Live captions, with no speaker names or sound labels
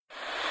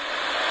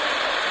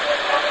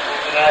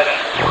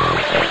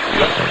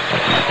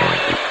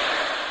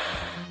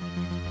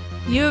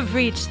You have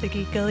reached the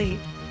Geek Elite.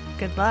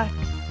 Good luck.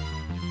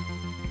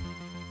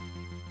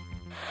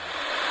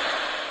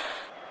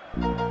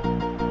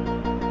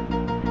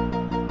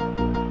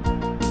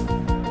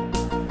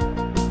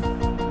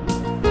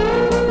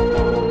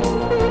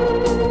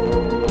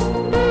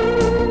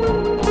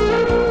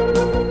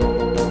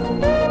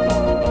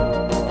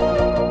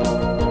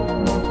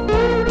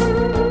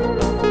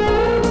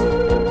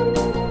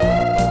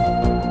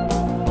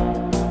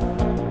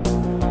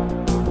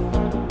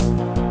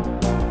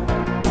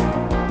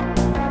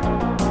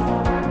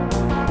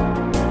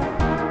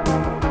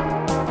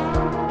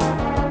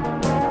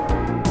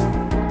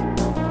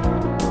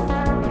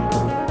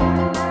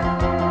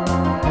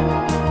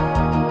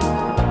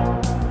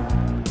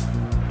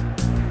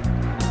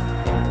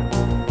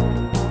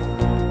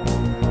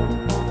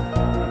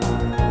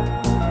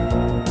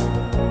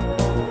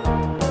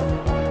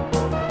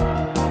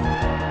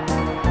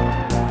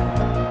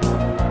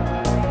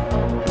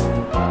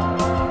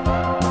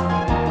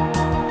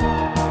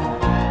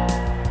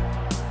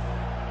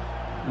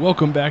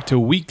 Welcome back to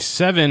Week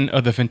 7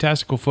 of the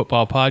Fantastical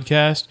Football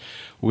Podcast.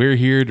 We're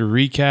here to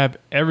recap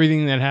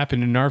everything that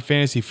happened in our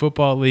Fantasy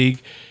Football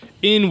League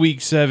in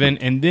Week 7,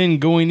 and then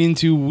going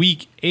into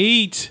Week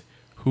 8.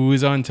 Who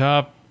is on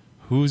top?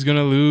 Who's going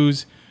to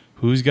lose?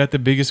 Who's got the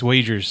biggest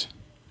wagers?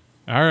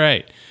 All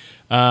right.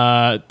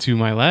 To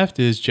my left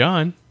is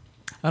John.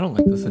 I don't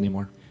like this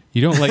anymore.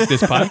 You don't like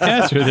this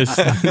podcast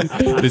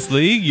or this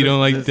league? You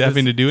don't like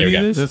having to do any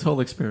of this? This whole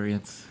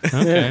experience.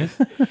 Okay.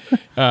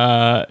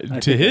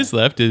 To his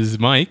left is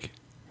Mike.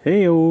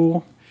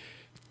 Hey-o.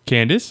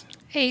 Candace.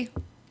 Hey.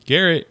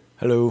 Garrett.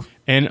 Hello.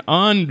 And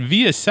on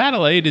via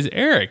satellite is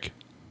Eric.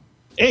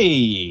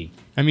 Hey.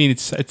 I mean,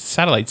 it's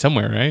satellite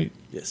somewhere, right?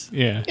 Yes.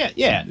 Yeah.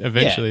 Yeah.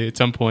 Eventually, at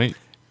some point.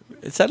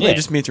 Satellite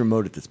just means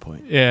remote at this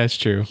point. Yeah, it's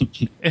true.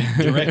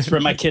 Direct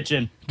from my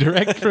kitchen.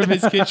 Direct from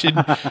his kitchen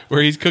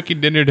where he's cooking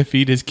dinner to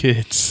feed his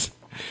kids.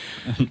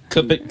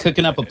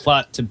 Cooking up a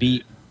plot to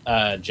beat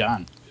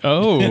John.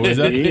 Oh, is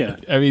that? Yeah.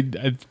 I mean,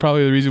 it's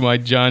probably the reason why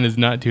John is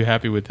not too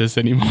happy with this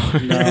anymore.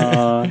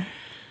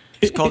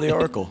 It's called the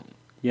Oracle.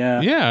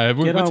 Yeah. Yeah.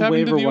 Get What's on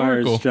happening to waiver the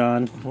wires, Oracle?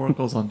 John.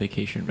 Oracle's on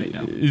vacation right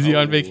now. Is he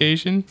on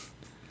vacation?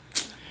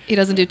 He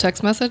doesn't do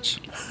text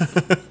message?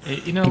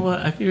 You know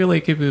what? I feel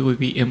like it would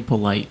be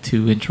impolite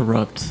to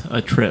interrupt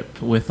a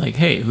trip with like,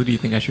 hey, who do you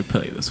think I should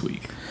play this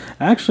week?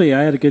 Actually,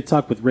 I had a good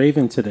talk with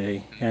Raven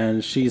today,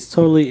 and she's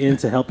totally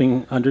into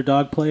helping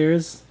underdog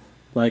players.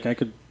 Like, I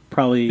could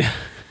probably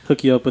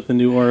hook you up with the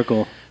new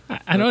Oracle.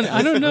 I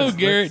don't know,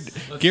 Garrett.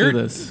 Let's Garrett,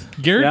 do this.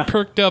 Garrett Yeah.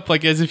 perked up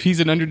like as if he's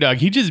an underdog.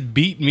 He just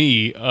beat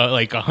me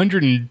like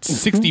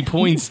 160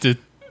 points to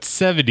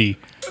 70.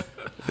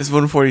 It's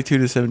 142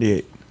 to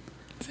 78.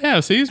 Yeah,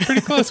 so he was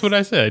pretty close what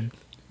I said.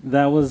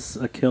 That was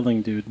a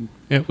killing, dude.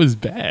 It was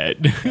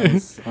bad.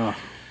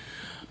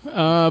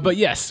 Oh. But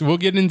yes, we'll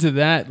get into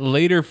that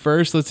later.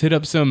 First, let's hit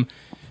up some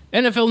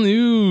NFL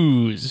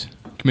news.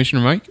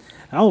 Commissioner Mike?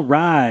 All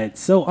right.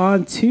 So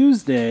on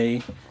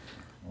Tuesday,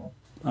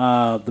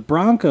 the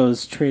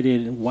Broncos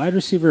traded wide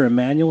receiver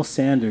Emmanuel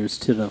Sanders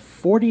to the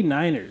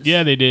 49ers.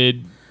 Yeah, they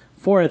did.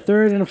 For a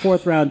third and a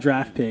fourth round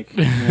draft pick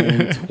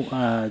in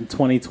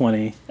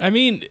 2020. I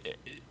mean,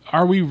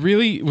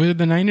 were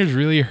the Niners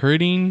really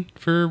hurting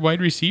for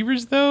wide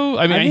receivers though?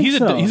 I mean, I think he's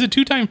so. a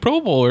two-time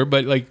Pro Bowler,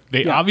 but like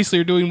they Yeah. obviously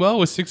are doing well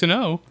with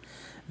 6-0.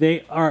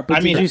 They are,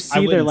 but did you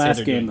see their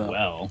last game though?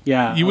 Well.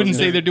 Yeah, You wouldn't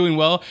say they're doing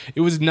well.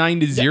 It was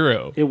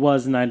 9-0. It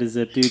was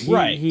 9-0, dude.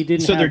 Right. He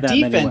didn't so have their that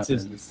many defense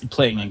weapons. is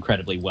playing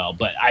incredibly well,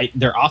 but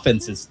their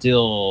offense is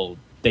still,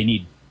 they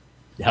need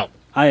help.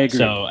 I agree.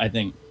 So I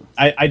think,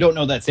 I don't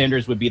know that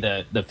Sanders would be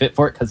the fit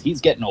for it because he's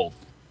getting old.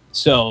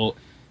 So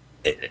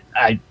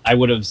I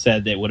would have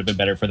said it would have been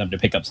better for them to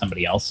pick up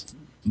somebody else.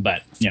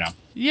 But,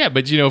 Yeah,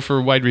 but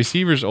for wide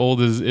receivers,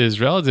 old is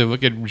relative.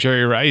 Look at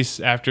Jerry Rice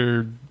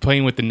after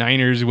playing with the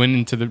Niners, went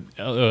into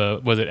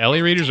the was it LA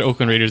Raiders or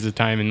Oakland Raiders at the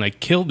time, and like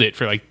killed it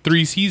for like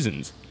 3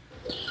 seasons,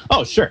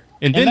 Oh, sure.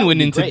 and that then would went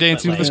be into great,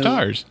 Dancing but, with the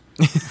Stars.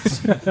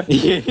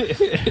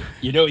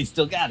 he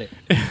still got it.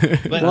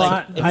 But well,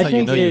 like, I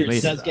think know you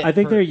it's, made it. I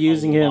think they're hurt a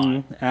using him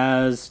lot.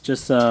 as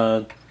just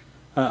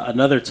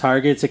another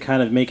target to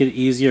kind of make it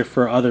easier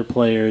for other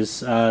players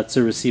to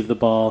receive the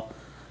ball,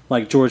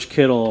 like George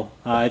Kittle.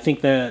 I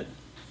think that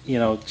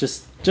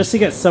just to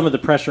get some of the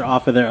pressure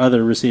off of their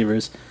other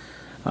receivers,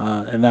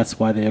 and that's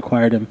why they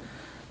acquired him.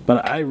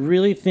 But I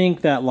really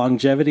think that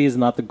longevity is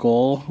not the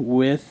goal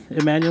with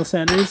Emmanuel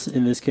Sanders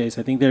in this case.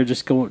 I think they're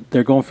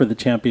going for the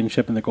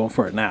championship and they're going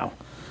for it now,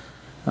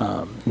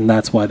 and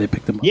that's why they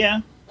picked him up.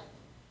 yeah.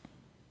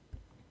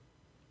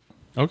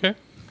 Okay.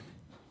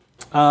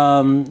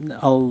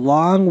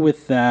 Along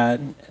with that,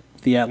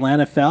 the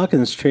Atlanta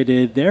Falcons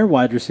traded their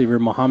wide receiver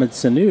Mohamed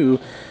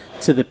Sanu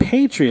to the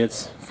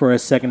Patriots for a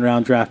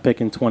second-round draft pick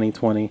in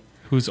 2020.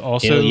 Who's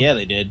also Hell yeah,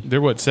 they did.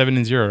 They're what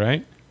 7-0,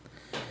 right?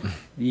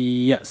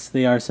 Yes,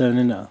 they are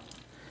 7-0.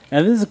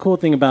 And this is a cool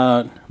thing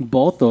about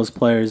both those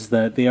players,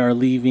 that they are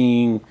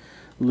leaving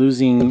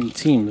losing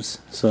teams.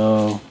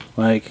 So,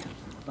 like,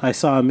 I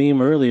saw a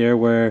meme earlier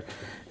where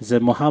He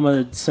said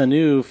Mohamed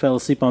Sanu fell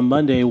asleep on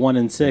Monday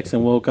 1-6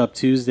 and woke up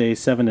Tuesday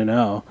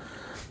 7-0.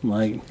 I'm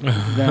like,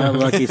 that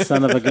lucky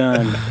son of a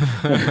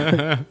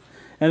gun.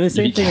 And the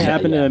same thing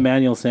happened to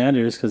Emmanuel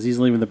Sanders because he's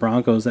leaving the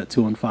Broncos at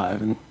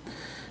 2-5 and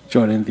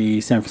joining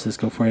the San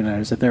Francisco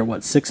 49ers. If they're,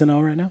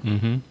 6-0 right now?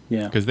 Mm-hmm.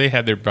 Yeah. Because they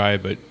had their bye,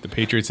 but the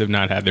Patriots have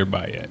not had their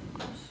bye yet.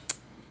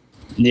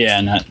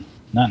 Yeah, not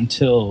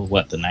until,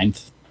 the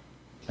 9th?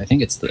 I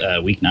think it's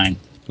week 9.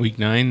 Week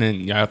 9, then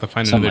you have to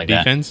find Something another like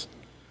that. defense.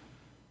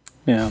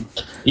 Yeah.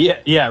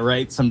 Yeah,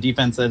 right. Some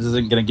defense that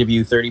isn't going to give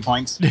you 30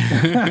 points.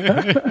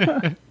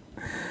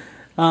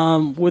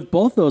 With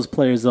both those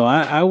players, though,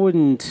 I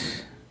wouldn't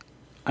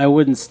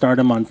start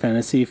him on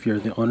fantasy if you're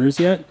the owners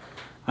yet.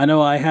 I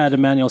know I had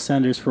Emmanuel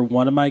Sanders for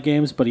one of my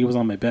games, but he was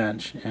on my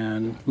bench,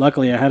 and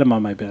luckily I had him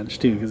on my bench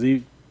too because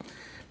he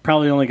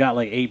probably only got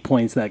 8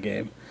 points that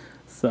game.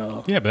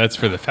 So Yeah, but that's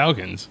for the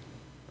Falcons.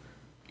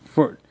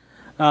 for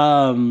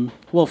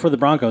for the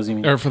Broncos, you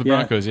mean? Or for the Yeah.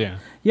 Broncos, yeah.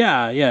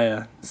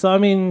 Yeah. So I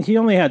mean, he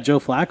only had Joe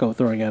Flacco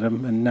throwing at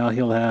him, and now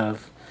he'll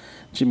have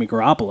Jimmy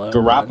Garoppolo.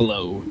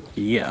 Garoppolo.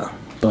 Yeah,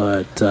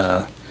 but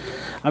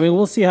I mean,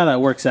 we'll see how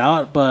that works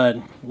out. But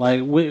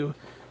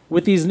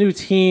with these new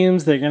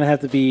teams, they're gonna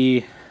have to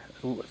be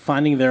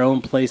finding their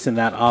own place in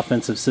that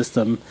offensive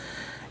system,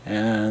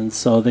 and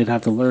so they'd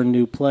have to learn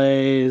new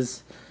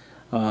plays.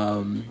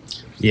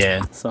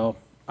 Yeah. So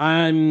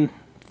I'm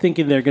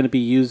thinking they're going to be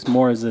used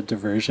more as a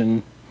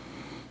diversion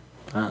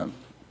than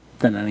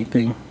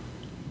anything.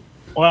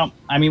 Well,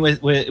 I mean,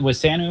 with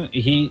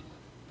Sanu,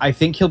 I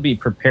think he'll be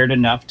prepared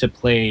enough to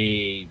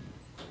play,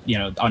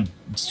 on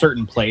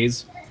certain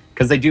plays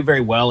because they do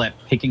very well at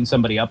picking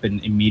somebody up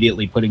and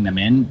immediately putting them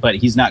in. But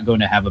he's not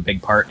going to have a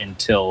big part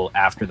until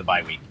after the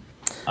bye week.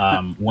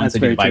 Once they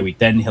do the bye week,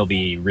 then he'll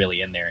be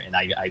really in there, and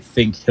I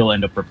think he'll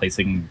end up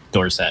replacing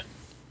Dorsett.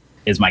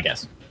 Is my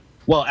guess.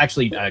 Well,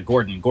 actually,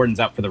 Gordon. Gordon's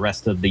out for the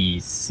rest of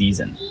the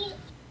season.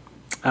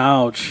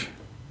 Ouch.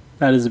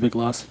 That is a big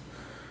loss.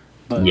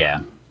 But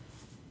Yeah.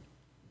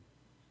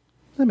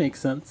 that makes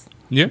sense.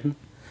 Yeah.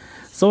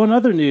 So in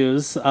other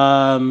news,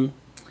 so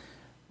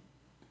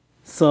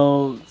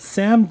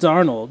Sam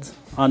Darnold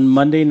on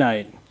Monday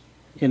night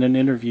in an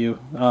interview,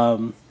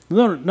 no,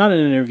 not an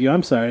interview,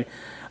 I'm sorry,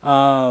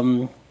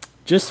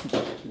 just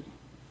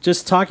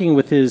talking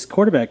with his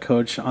quarterback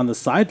coach on the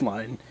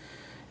sideline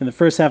in the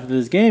first half of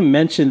this game,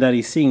 mentioned that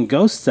he's seeing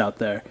ghosts out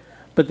there.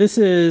 But this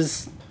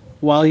is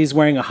while he's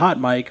wearing a hot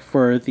mic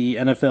for the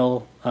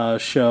NFL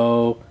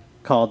show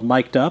called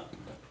Mic'd Up,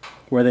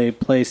 where they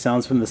play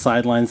sounds from the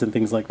sidelines and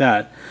things like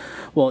that.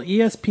 Well,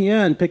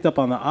 ESPN picked up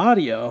on the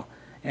audio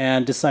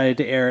and decided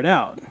to air it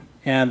out.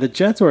 And the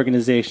Jets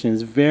organization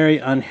is very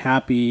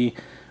unhappy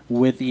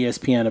with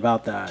ESPN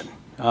about that.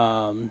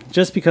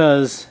 Just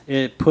because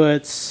it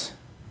puts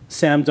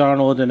Sam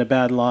Darnold in a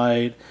bad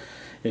light,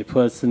 it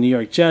puts the New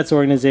York Jets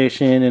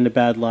organization in a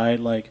bad light.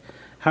 Like,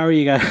 how are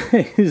you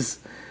guys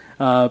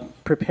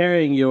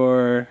preparing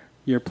your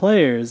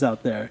players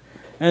out there?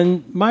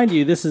 And mind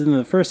you, this is in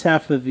the first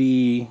half of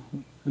the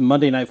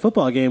Monday Night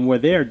Football game where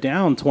they are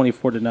down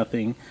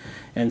 24-0,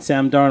 and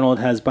Sam Darnold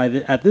has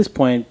at this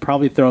point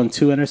probably thrown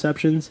 2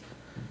 interceptions.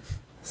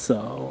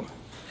 So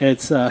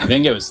it's I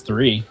think it was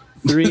 3.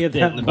 3 at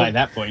that by point.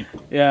 that point.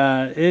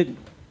 Yeah, it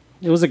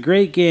was a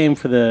great game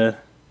for the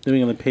New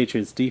England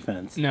Patriots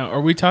defense. Now, are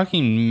we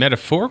talking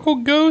metaphorical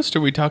ghost? Or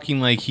are we talking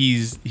like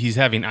he's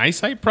having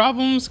eyesight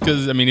problems?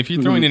 Because, I mean, if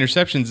you're throwing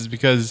interceptions, it's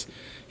because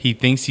he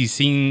thinks he's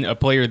seen a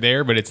player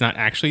there, but it's not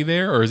actually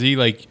there? Or is he,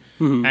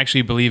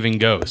 actually believing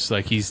ghosts?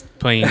 Like he's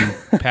playing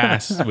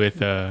pass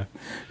with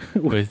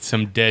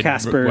some dead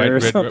Casper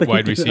or something.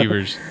 wide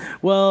receivers?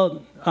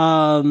 Well,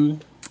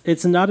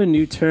 it's not a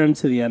new term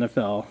to the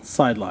NFL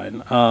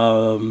sideline.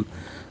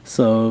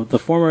 So the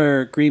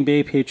former Green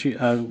Bay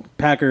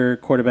Packer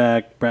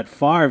quarterback Brett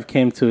Favre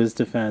came to his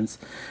defense,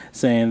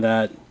 saying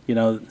that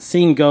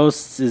seeing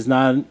ghosts is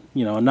not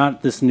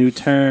not this new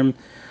term.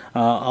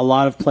 A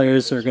lot of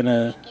players are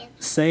gonna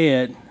say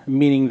it,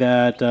 meaning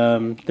that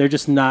they're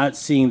just not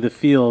seeing the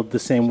field the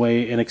same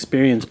way an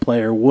experienced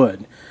player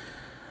would.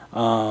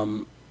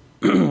 And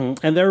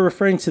they're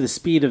referring to the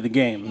speed of the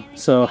game.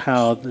 So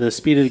how the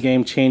speed of the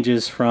game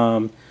changes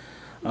from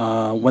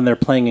when they're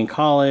playing in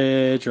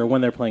college or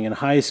when they're playing in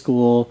high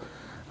school.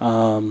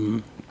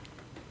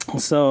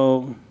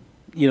 So,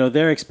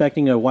 they're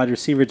expecting a wide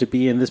receiver to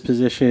be in this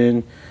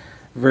position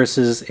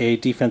versus a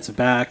defensive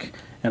back,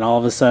 and all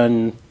of a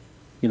sudden,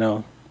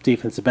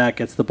 defensive back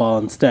gets the ball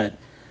instead.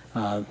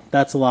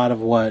 That's a lot of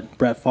what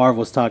Brett Favre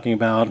was talking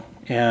about,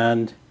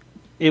 and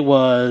it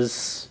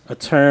was a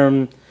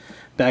term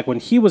back when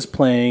he was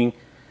playing,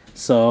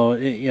 so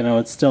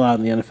it's still out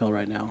in the NFL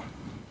right now.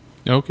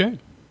 Okay.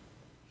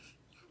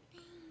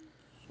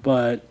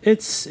 But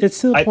it's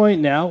to the point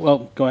now.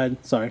 Well, go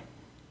ahead. Sorry.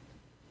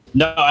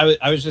 No,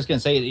 I was just going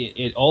to say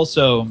it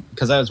also,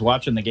 because I was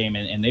watching the game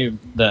and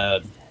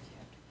the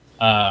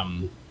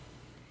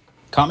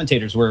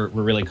commentators were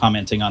really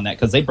commenting on that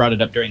because they brought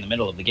it up during the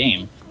middle of the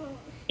game.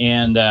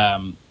 And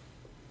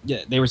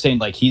yeah, they were saying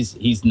like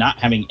he's not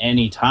having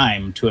any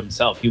time to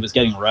himself. He was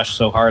getting rushed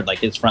so hard, like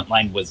his front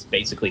line was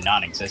basically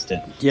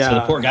non-existent. Yeah. So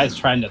the poor guy's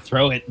trying to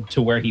throw it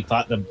to where he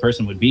thought the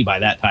person would be by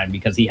that time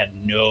because he had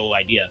no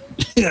idea.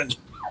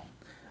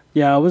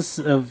 Yeah, it was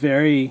a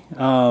very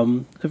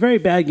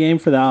bad game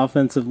for the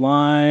offensive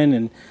line,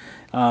 and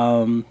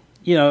I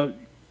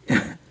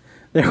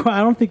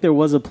don't think there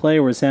was a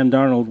play where Sam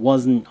Darnold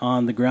wasn't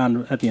on the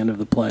ground at the end of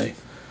the play.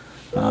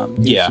 He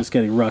was just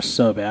getting rushed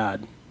so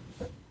bad.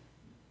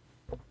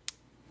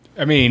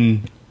 I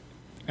mean,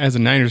 as a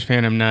Niners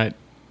fan, I'm not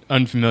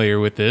unfamiliar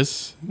with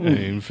this. I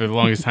mean, for the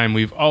longest time,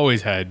 we've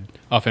always had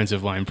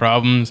offensive line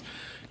problems.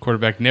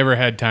 Quarterback never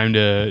had time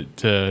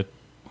to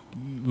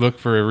look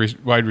for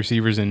wide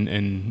receivers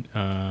and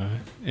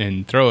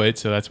throw it.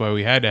 So that's why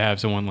we had to have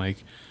someone like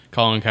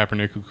Colin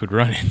Kaepernick who could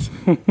run it.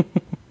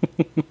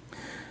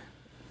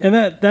 And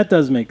that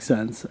does make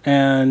sense.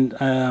 And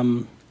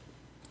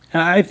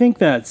I think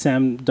that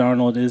Sam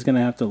Darnold is going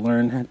to have to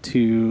learn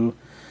to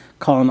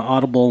call an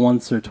audible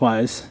once or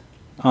twice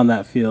on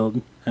that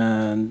field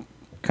and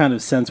kind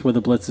of sense where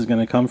the blitz is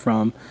going to come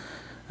from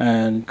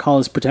and call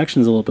his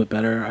protections a little bit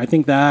better. I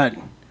think that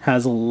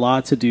has a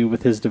lot to do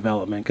with his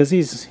development because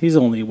he's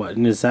only,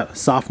 in his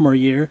sophomore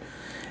year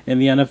in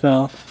the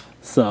NFL.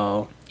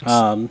 So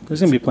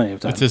there's going to be plenty of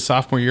time. It's his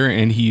sophomore year,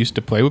 and he used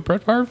to play with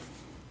Brett Favre?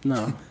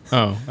 No.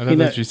 Oh, I thought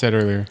that's what you said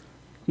earlier.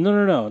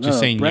 No. Just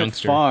saying Brett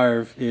youngster.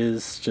 Favre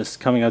is just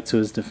coming out to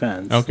his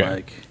defense.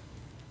 Okay.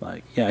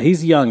 Yeah,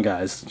 he's young,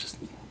 guys. Just,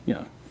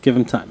 give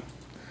him time.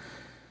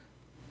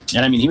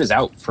 And I mean, he was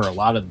out for a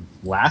lot of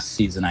last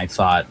season, I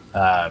thought,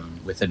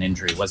 with an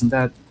injury. Isn't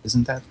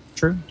that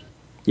true?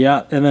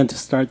 Yeah, and then to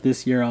start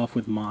this year off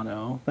with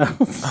mono. That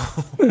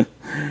was,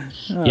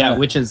 Yeah,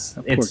 which is,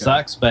 poor it guy.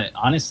 sucks, but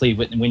honestly,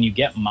 when you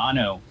get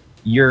mono,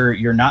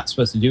 you're not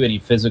supposed to do any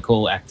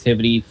physical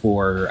activity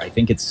for, I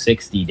think it's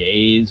 60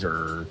 days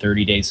or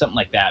 30 days, something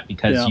like that,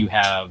 because you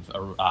have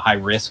a high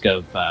risk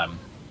of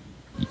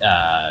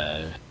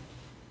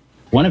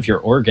one of your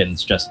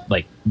organs just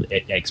like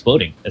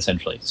exploding,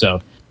 essentially.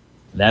 So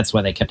that's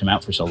why they kept him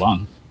out for so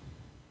long.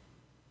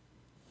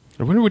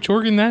 I wonder which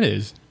organ that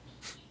is.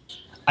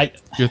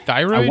 Your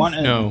thyroid?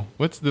 No.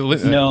 What's the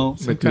No.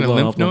 some kind of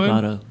lymph node?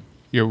 oblongata.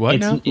 Your what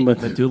now?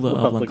 Medulla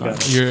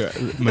oblongata. Your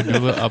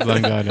medulla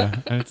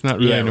oblongata. It's not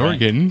really an right.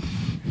 organ.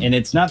 And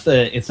it's not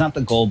the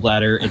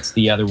gallbladder. It's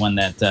the other one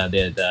that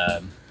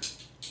the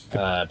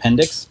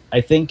appendix,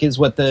 I think, is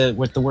what the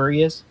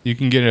worry is. You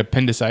can get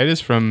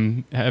appendicitis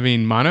from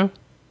having mono?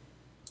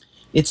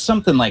 It's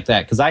something like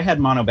that, because I had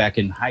mono back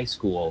in high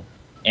school,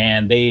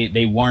 and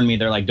they warned me.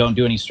 They're like, don't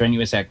do any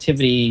strenuous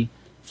activity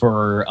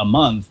for a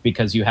month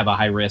because you have a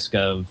high risk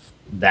of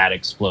that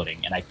exploding.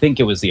 And I think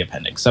it was the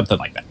appendix, something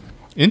like that.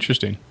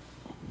 Interesting.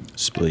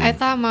 Spleen. I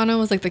thought mono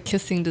was like the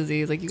kissing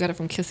disease. Like you got it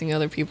from kissing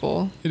other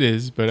people. It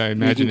is, but I You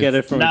imagine can get it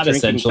it's from a Not drinking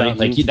essentially.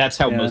 fountain. Like that's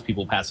how Yeah. most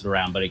people pass it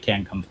around, but it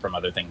can come from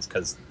other things.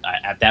 Because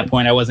at that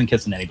point, I wasn't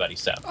kissing anybody.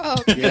 So Oh,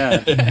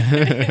 Yeah.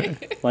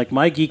 Like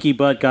my geeky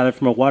butt got it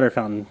from a water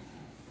fountain.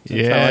 how I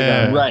got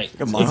yeah. it. right,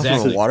 A mono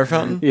from a water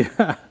fountain?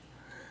 Yeah.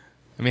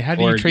 I mean, how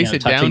do Or you trace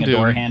it touching down a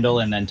door to handle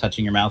and then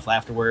touching your mouth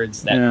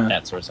afterwards. Yeah.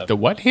 That sort of stuff. the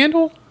what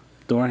handle?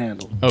 Door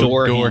handle. Oh,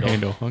 Door door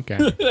handle. handle. Okay.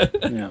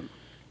 Yeah.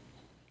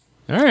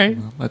 All right.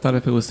 I thought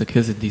if it was the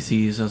kissing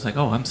disease, I was like,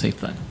 oh, I'm safe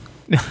then.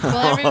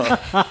 well,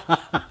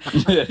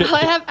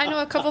 I know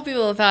a couple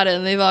people have had it,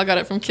 and they've all got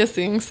it from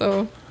kissing.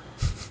 So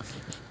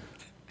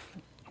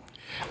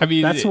I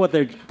mean, That's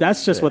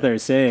just what they're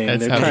saying.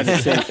 That's They're how trying to they-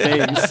 save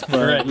face, but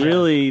Right, yeah.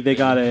 really they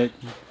got it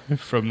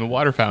from the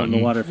water fountain. from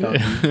the water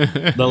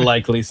fountain. The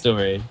likely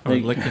story. Or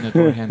licking a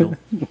door handle.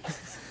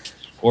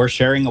 Or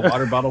sharing a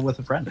water bottle with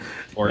a friend.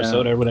 Or a Yeah.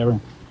 soda or whatever.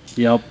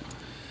 Yep.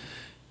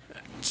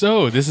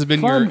 So this has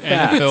been Fun your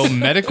fact. NFL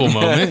medical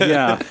moment.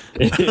 Yeah.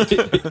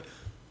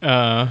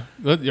 Are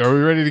we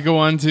ready to go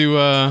on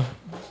to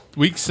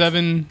Week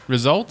 7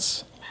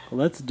 results?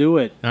 Let's do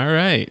it. All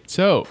right.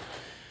 So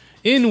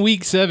in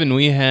Week 7,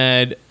 we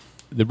had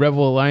the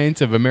Rebel Alliance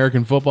of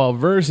American Football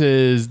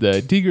versus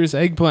the Tigres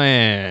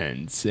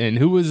Eggplants. And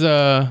who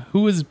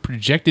was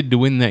projected to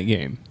win that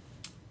game?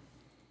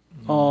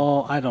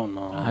 Oh, I don't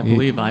know. I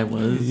believe I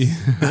was.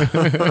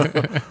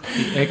 The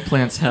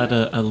Eggplants had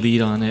a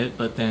lead on it,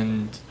 but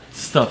then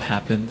stuff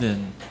happened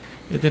and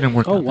it didn't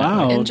work Oh, out that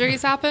wow. way.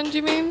 injuries happened.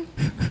 You mean?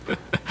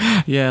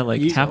 Yeah,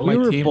 like half my we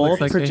were team both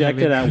looks like they have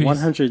projected at injuries.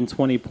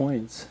 120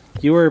 points.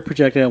 You were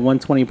projected at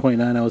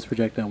 120.9. I was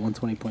projected at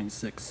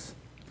 120.6.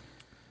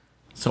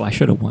 So I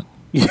should have won.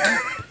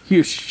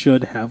 You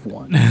should have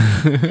won.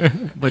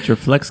 But your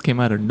flex came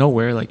out of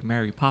nowhere like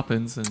Mary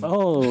Poppins. And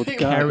Oh Carried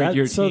God!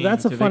 your So team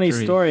that's a to funny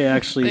victory. story,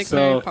 actually. Big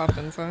Mary So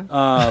Poppins,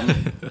 huh?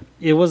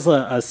 it was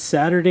a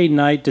Saturday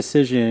night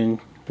decision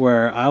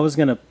where I was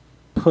gonna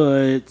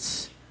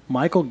put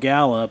Michael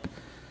Gallup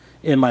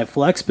in my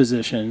flex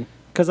position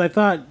because I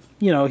thought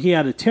he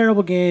had a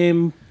terrible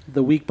game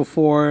the week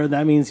before.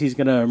 That means he's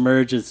gonna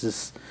emerge as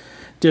this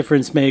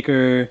difference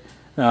maker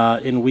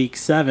in Week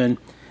 7,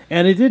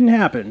 and it didn't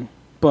happen.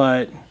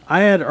 But I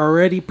had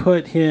already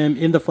put him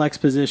in the flex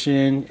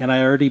position, and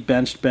I already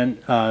benched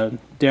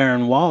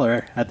Darren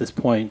Waller at this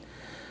point.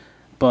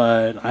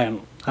 But I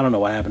don't know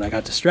what happened. I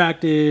got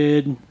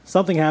distracted.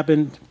 Something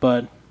happened,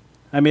 but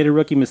I made a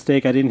rookie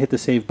mistake. I didn't hit the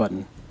save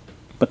button.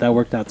 But that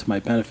worked out to my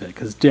benefit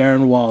because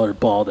Darren Waller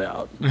balled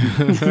out.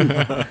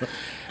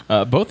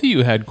 Both of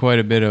you had quite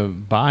a bit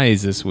of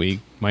buys this week.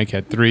 Mike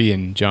had 3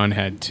 and John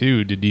had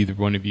 2. Did either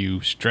one of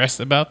you stress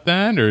about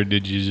that, or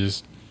did you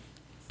just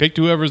pick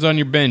whoever's on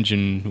your bench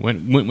and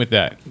went with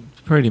that?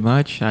 Pretty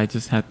much. I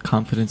just had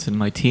confidence in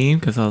my team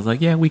because I was like,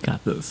 yeah, we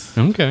got this.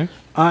 Okay.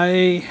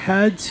 I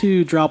had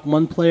to drop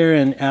one player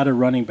and add a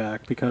running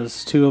back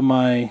because 2 of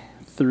my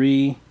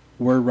 3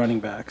 were running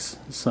backs.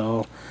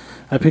 So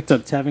I picked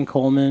up Tevin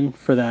Coleman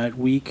for that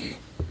week,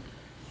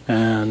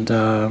 and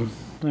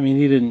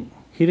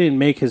he didn't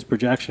make his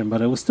projection,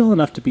 but it was still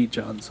enough to beat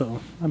John,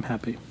 so I'm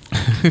happy.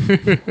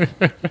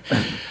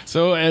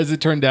 So as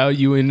it turned out,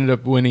 you ended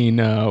up winning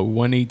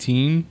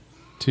 118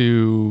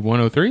 to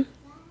 103.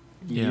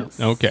 Yeah. Yes.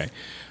 Okay.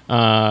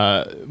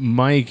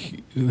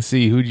 Mike, let's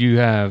see, who'd you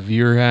have?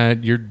 You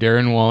had your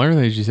Darren Waller,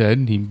 as you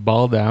said. He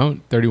balled out,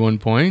 31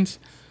 points.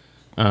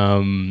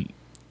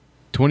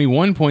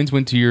 21 points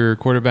went to your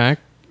quarterback,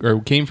 or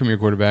came from your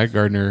quarterback,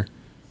 Gardner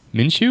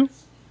Minshew.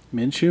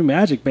 Minshew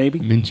Magic, baby.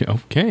 Minshew,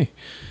 okay.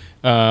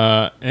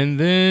 And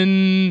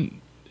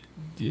then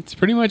it's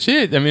pretty much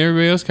it. I mean,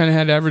 everybody else kind of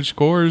had average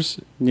scores.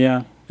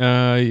 Yeah.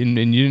 And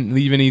you didn't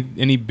leave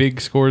any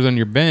big scores on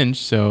your bench,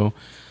 so...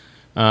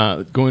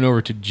 going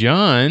over to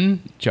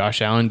John,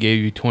 Josh Allen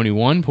gave you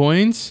 21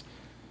 points,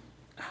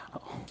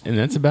 and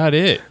that's about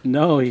it.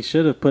 No, he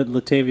should have put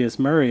Latavius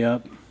Murray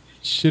up.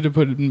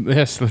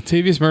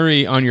 Latavius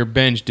Murray on your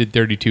bench did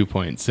 32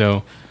 points,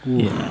 so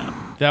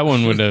Yeah. that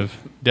one would have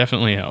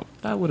definitely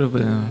helped. That would have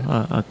been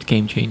a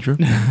game changer.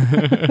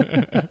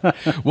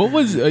 What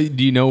was?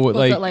 Do you know what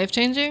Was it life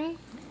changing?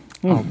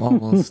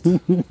 Almost.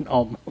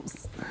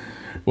 Almost.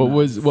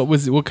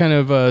 What kind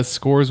of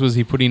scores was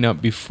he putting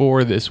up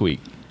before this week?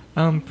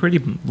 Pretty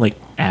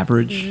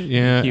average.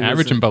 Yeah, He was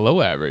average and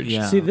below average.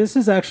 Yeah. See, this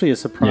is actually a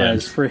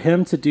surprise. Yes. For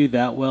him to do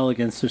that well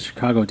against the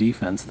Chicago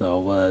defense, though,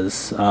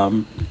 was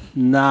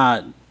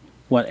not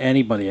what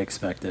anybody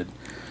expected.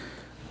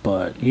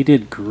 But he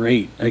did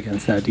great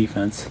against that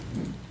defense.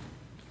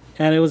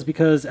 And it was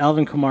because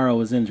Alvin Kamara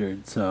was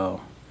injured,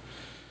 so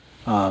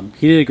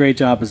he did a great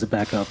job as a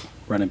backup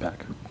running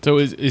back. So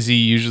is he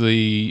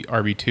usually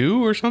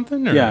RB2 or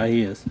something? Or? Yeah,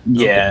 he is.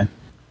 Yeah.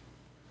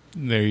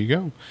 There you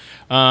go.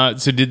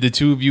 So did the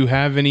two of you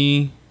have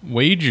any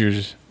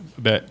wagers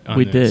bet on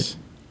We this? did.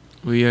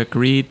 We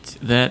agreed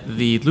that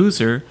the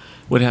loser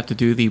would have to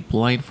do the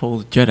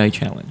blindfold Jedi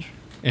challenge.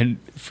 And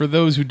for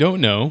those who don't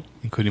know,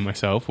 including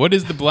myself, what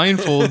is the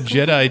blindfold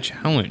Jedi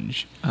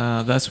challenge?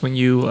 That's when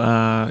you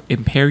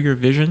impair your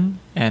vision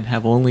and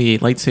have only a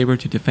lightsaber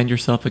to defend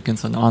yourself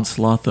against an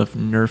onslaught of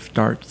Nerf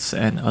darts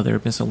and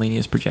other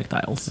miscellaneous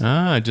projectiles.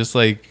 Just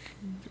like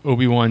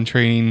Obi-Wan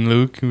training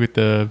Luke with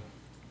the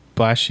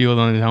blast shield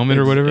on his helmet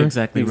or whatever?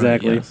 Exactly.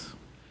 Exactly. Right, yes.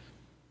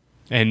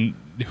 And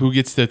who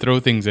gets to throw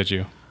things at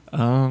you?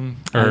 I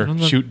Or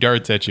don't know. shoot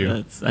darts at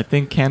you? I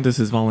think Candace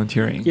is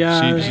volunteering.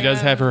 Yeah. She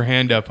does have her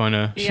hand up on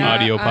a Yeah,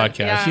 audio podcast.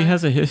 yeah. She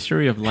has a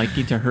history of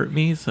liking to hurt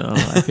me, so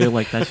I feel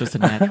like that's just a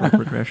natural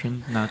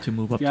progression, not to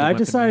move up. Yeah, to I weapon.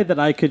 decided that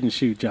I couldn't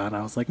shoot John.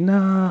 I was like,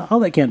 nah, I'll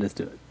let Candace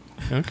do it.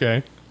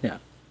 Okay. Yeah.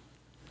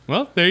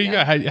 Well, there you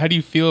go. How do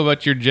you feel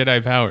about your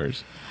Jedi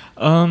powers?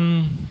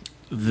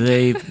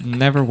 They've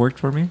never worked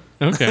for me.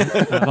 Okay.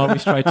 I've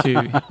always tried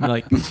to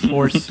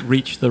force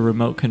reach the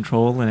remote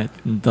control, and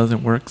it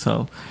doesn't work.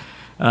 So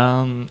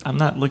I'm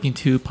not looking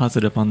too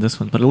positive on this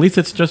one, but at least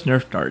it's just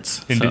Nerf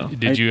darts. And So.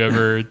 did you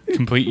ever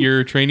complete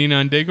your training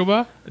on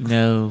Dagobah?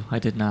 No, I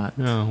did not.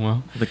 Oh,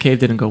 well. The cave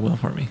didn't go well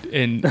for me.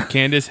 And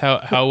Candace,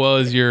 how well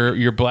is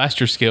your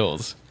blaster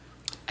skills?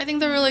 I think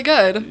they're really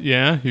good.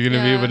 Yeah? You're going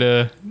to be Yeah. able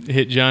to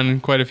hit John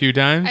quite a few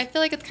times? I feel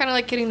like it's kind of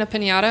like getting a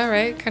pinata,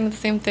 right? Kind of the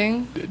same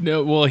thing.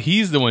 No, well,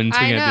 he's the one I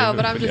swinging at know, you.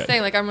 but I'm just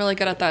saying, like, I'm really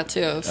good at that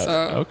too. So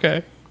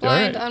Okay.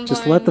 blind, All right.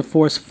 Just let the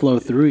force flow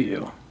through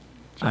you.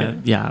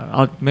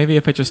 Maybe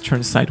if I just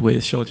turn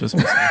sideways, she'll just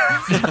miss me.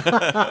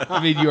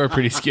 I mean, you are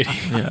pretty skinny.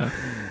 Yeah.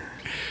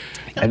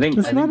 I think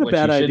That's not a what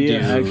bad you should idea,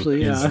 do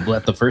actually, is yeah.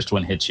 let the first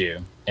one hit you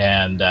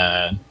and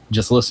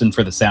just listen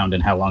for the sound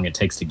and how long it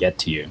takes to get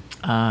to you.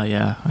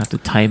 Yeah. I have to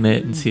time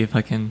it and see if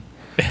I can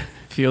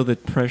feel the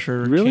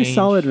pressure. Really change.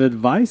 solid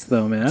advice,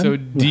 though, man. So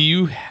do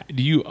you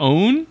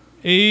own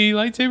a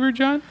lightsaber,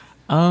 John?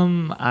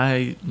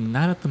 I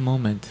not at the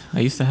moment. I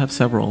used to have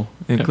several,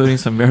 including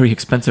some very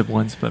expensive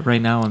ones, but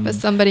right now but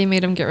somebody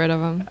made him get rid of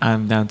them.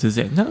 I'm down to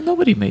zero. No,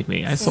 nobody made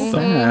me. I sold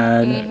them.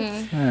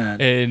 Sad.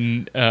 Sad.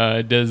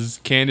 And does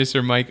Candace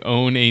or Mike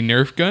own a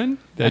Nerf gun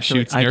that Actually,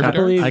 shoots I Nerf got- I darts?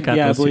 believe, I got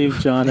I those too. believe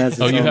John has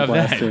his Oh, you own have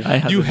blaster. I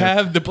have you the-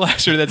 have the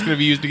blaster that's going to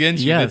be used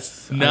against you.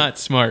 Yes, That's not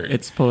smart.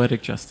 It's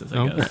poetic justice, I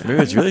Okay. guess.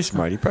 Maybe it's really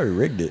smart. He probably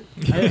rigged it.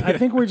 I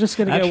think we're just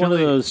going to get one of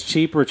Actually- those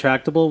cheap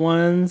retractable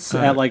ones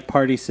at like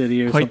Party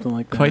City or something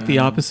like that. Quite the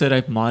opposite.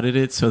 I've modded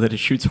it so that it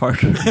shoots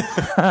harder.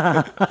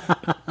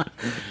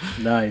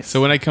 Nice.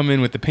 So when I come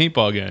in with the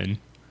paintball gun,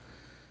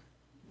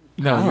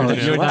 No, Oh,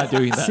 you're not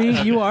doing that.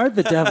 See, you are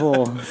the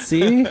devil.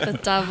 See? The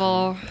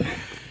devil.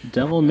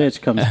 Devil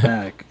Mitch comes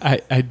back.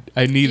 I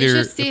neither You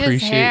should see his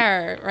appreciate.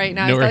 hair right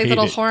now. He's nor got these hate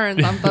little it.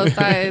 horns on both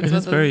sides. It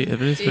is very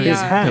His Yeah.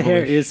 hat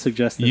hair devilish. is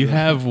suggestive. You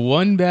have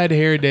one bad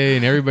hair day,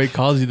 and everybody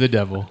calls you the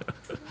devil.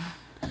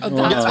 Oh,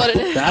 that's what it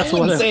is. That's I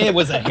what wouldn't say it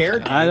was a hair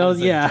day. I It don't-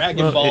 was a yeah.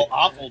 Dragon Ball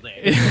awful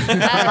day.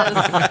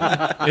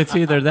 Yes. It's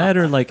either that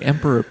or like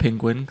Emperor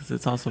Penguin, because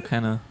it's also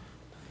kind of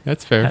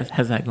That's fair.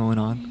 has that going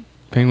on.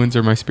 Penguins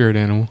are my spirit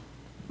animal.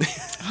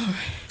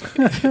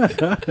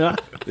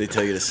 They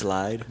tell you to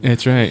slide.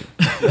 That's right.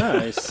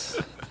 nice.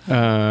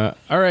 All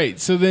right.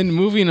 So then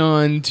moving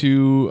on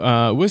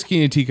to Whiskey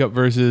in a Teacup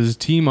versus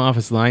Team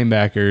Office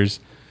Linebackers.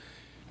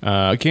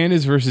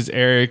 Candace versus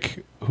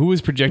Eric. Who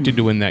was projected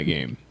to win that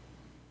game?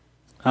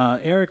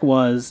 Eric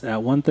was at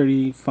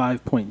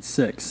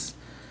 135.6,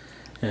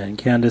 and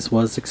Candace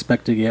was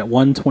expected to get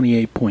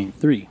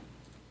 128.3.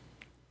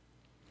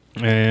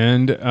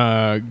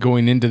 And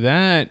going into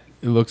that,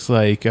 it looks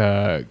like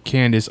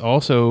Candace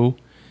also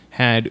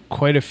had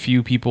quite a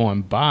few people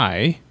on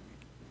bye.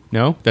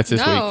 No, that's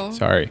this No. week.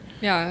 Sorry.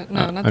 Yeah,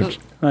 no, not I'm-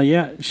 the.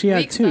 Yeah, she had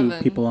Week 2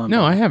 7. people on.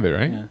 No, by. I have it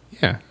right. Yeah.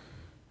 Yeah.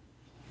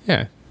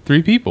 Yeah.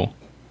 3 people.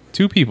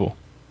 2 people.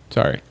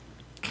 Sorry.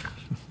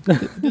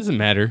 It doesn't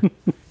matter.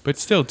 But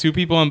still, 2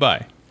 people on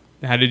bye.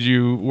 How did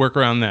you work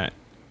around that?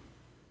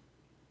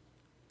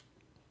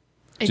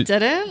 I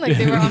didn't. Like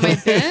they were on my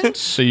bench.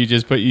 So you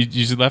just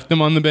left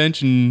them on the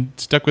bench and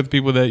stuck with the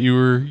people that you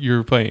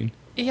were playing.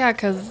 Yeah,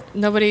 because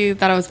nobody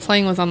that I was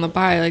playing was on the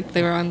bye. Like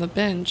they were on the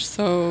bench.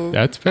 So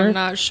That's fair. I'm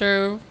not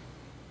sure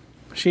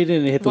She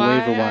didn't hit the why.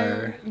 waiver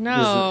wire.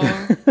 No,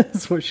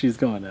 That's what she's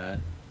going at.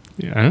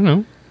 Yeah, I don't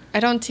know.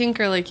 I don't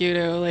tinker like you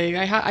do. Like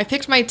I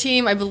picked my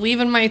team. I believe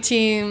in my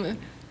team.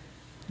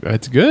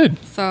 That's good.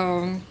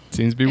 So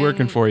Seems to be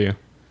working And- for you.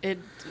 it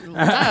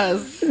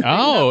does.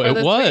 Oh, For it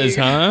this was, week.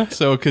 huh?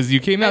 So because you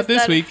came I out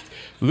this said- week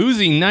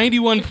losing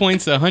 91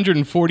 points to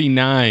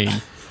 149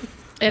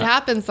 It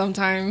happens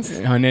sometimes.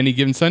 on any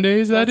given Sunday.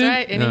 Is that That's it?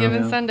 right. Any Oh.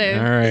 given Sunday.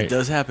 All It right.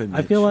 does happen.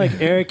 I feel like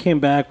Eric came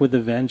back with a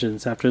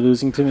vengeance after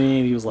losing to me,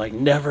 and he was like,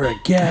 "Never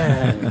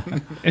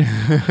again."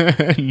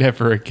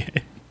 Never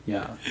again.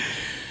 Yeah.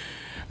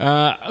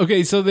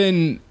 Okay, so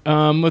then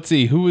let's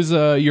see. Who was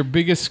your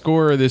biggest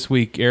scorer this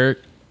week, Eric?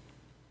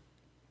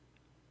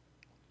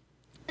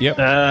 Yep.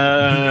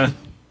 I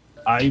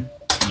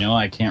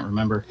can't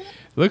remember.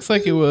 Looks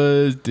like it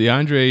was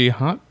DeAndre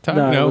Hot.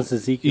 No, it was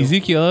Ezekiel.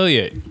 Ezekiel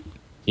Elliott.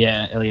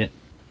 Yeah, Elliot.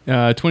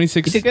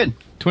 26. He did good.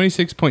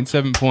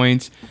 26.7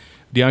 points.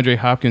 DeAndre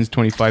Hopkins,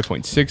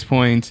 25.6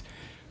 points.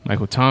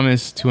 Michael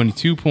Thomas,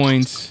 22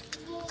 points.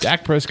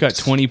 Dak Prescott,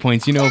 20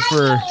 points. You know,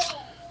 for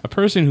a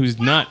person who's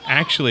not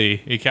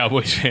actually a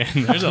Cowboys fan,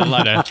 there's a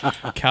lot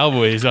of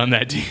Cowboys on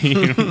that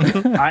team.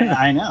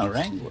 I know,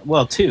 right?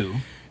 Well, 2.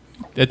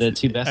 That's The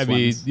 2 best I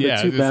mean, ones. yeah, The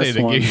I two was gonna say best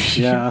they gave ones,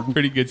 you yeah.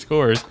 pretty good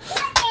scores.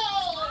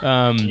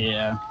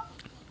 Yeah.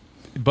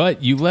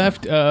 But you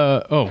left.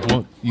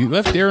 You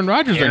left Aaron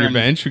Rodgers on your Aaron.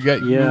 bench. Who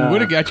Yeah.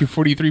 would have got you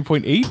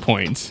 43.8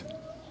 points.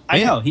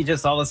 I know. He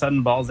just all of a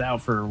sudden balls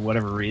out for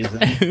whatever reason.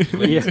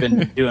 He's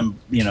been doing,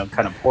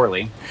 kind of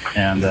poorly.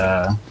 And,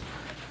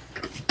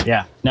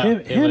 yeah. No,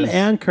 it Him was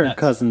and Kirk nuts.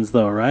 Cousins,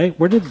 though, right?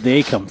 Where did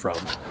they come from?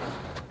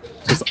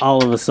 Just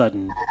all of a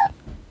sudden.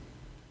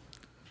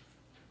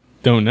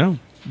 Don't know.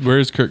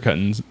 Where's Kirk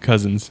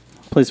Cousins?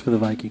 Plays for the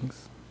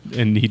Vikings.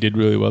 And he did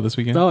really well this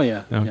weekend. Oh,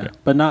 yeah. Okay. Yeah.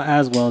 But not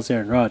as well as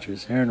Aaron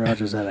Rodgers. Aaron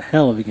Rodgers had a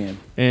hell of a game.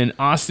 And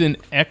Austin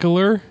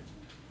Eckler,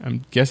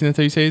 I'm guessing that's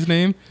how you say his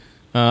name,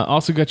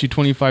 also got you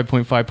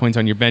 25.5 points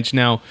on your bench.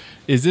 Now,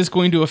 is this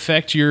going to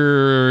affect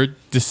your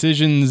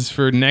decisions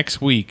for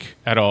next week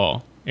at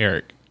all,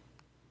 Eric?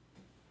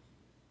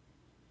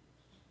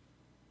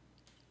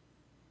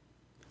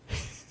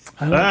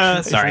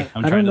 Sorry.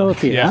 I don't know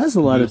if he Yeah. has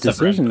a lot of Move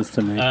separate. decisions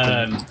to make.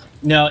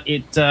 No,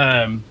 it.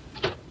 I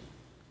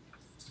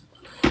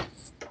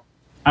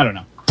don't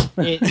know.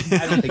 I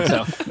don't think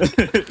so.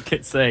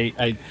 Could say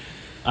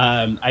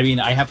I mean,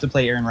 I have to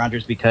play Aaron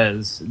Rodgers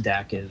because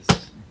Dak is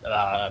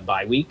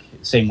bye week.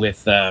 Same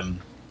with Ezekiel.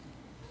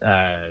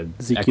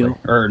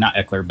 Eckler. Or not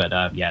Eckler, but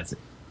it's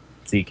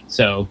Zeke.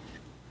 So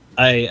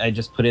I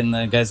just put in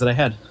the guys that I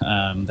had.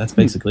 That's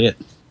basically it.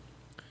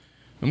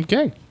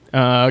 Okay.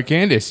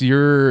 Candace,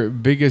 your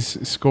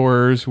biggest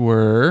scorers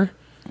were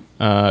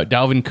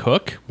Dalvin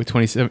Cook with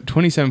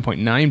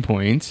 27.9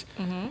 points.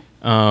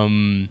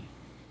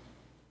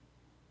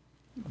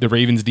 The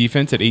Ravens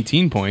defense at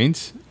 18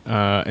 points.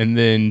 And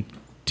then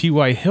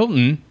T.Y.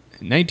 Hilton,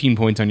 19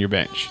 points on your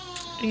bench.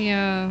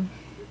 Yeah.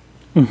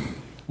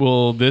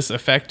 Will this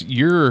affect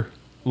your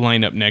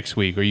lineup next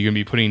week? Are you going to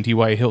be putting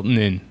T.Y. Hilton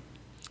in?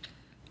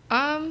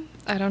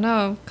 I don't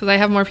know because I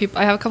have more people.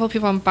 I have a couple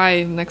people on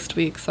bye next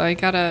week, so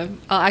I'll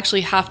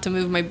actually have to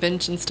move my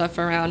bench and stuff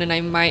around, and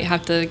I might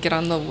have to get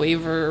on the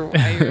waiver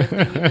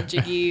wire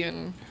jiggy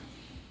and.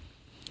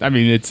 I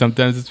mean,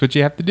 sometimes it's what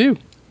you have to do.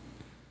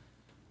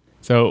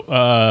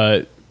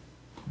 So,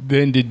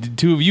 then did the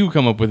two of you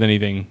come up with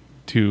anything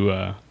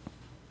to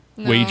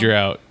No. wager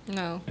out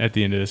No. at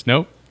the end of this?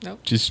 Nope.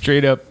 Nope. Just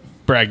straight up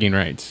bragging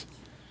rights.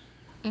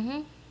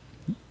 Mm-hmm.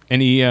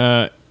 Any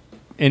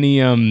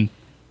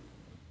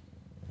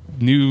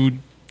new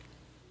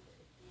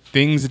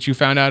things that you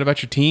found out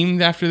about your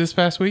team after this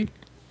past week?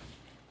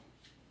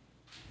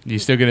 You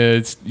still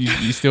gonna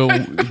you still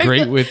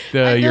great with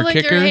your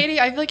kicker?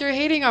 I feel like you're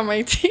hating on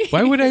my team.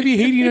 Why would I be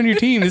hating on your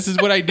team? This is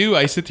what I do.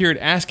 I sit here and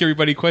ask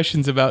everybody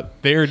questions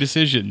about their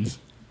decisions.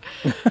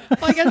 Well,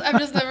 I guess I've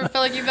just never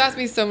felt like you've asked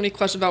me so many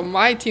questions about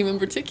my team in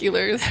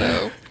particular.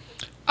 So,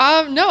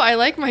 no, I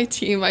like my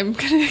team. I'm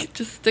gonna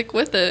just stick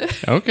with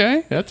it.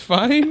 Okay, that's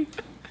fine.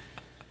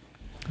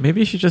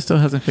 Maybe she just still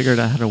hasn't figured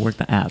out how to work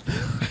the app.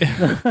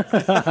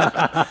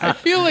 I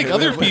feel like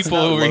other people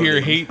not over here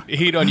loading.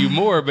 hate on you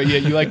more, but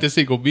yet you like to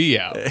single B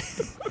out.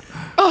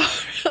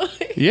 Oh,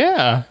 really?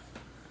 Yeah.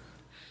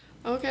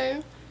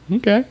 Okay.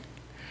 Okay.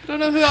 I don't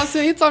know who else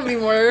hates on me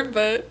more,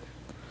 but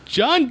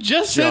John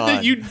just said that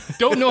John. you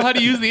don't know how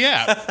to use the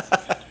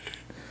app.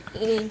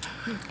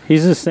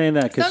 He's just saying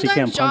that because she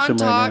sometimes can't punch John him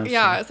talk. right now.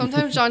 Yeah,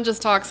 sometimes John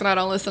just talks and I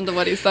don't listen to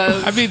what he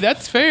says. I mean,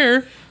 that's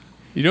fair.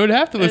 You don't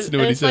have to listen to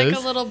what he It's like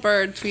says. a little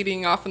bird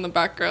tweeting off in the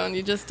background.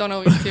 You just don't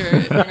always hear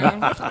it. You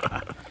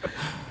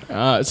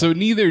know? So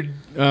neither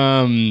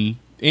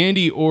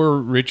Andy or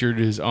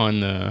Richard is on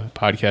the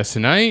podcast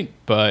tonight,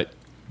 but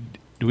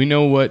do we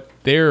know what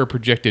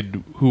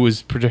who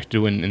was projected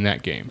to win in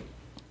that game?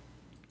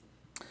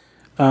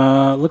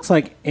 Looks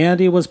like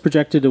Andy was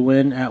projected to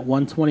win at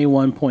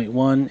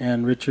 121.1,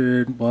 and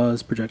Richard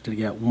was projected to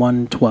get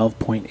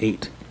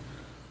 112.8.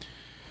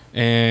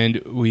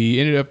 And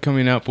we ended up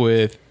coming up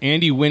with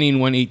Andy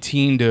winning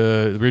 118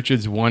 to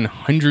Richard's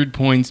 100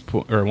 points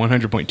or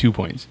 100.2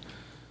 points.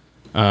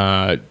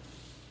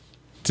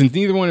 Since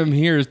neither one of them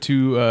here is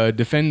to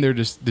defend their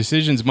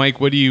decisions,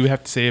 Mike, what do you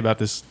have to say about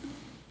this?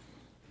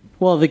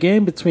 Well, the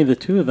game between the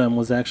two of them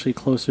was actually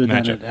closer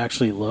than Matchup. it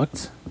actually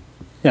looked.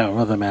 Yeah,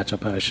 well, the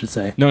matchup, I should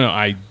say. No,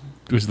 I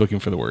was looking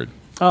for the word.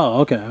 Oh,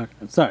 okay.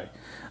 Sorry.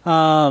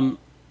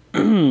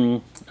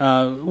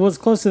 Was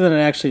closer than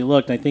it actually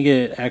looked. I think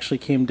it actually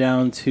came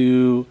down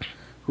to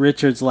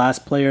Richard's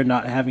last player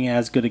not having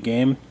as good a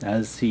game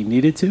as he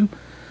needed to.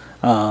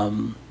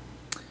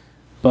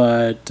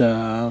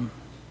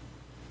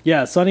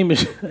 Yeah, Sonny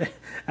Michel.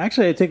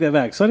 Actually, I take that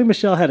back. Sonny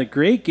Michel had a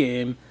great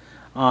game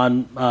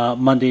on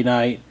Monday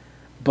night,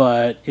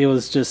 but it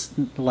was just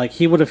like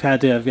he would have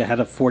had to have had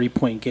a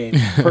 40-point game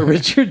for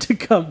Richard to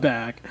come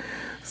back.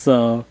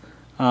 So,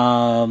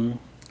 I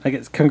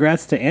guess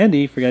congrats to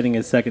Andy for getting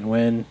his second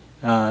win.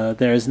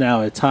 There is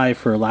now a tie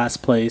for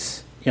last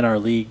place in our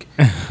league,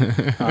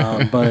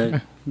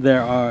 but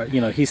there are,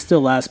 he's still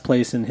last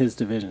place in his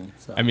division.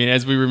 So. I mean,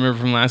 as we remember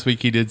from last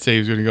week, he did say he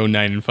was going to go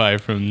 9-5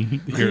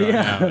 from here on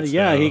out.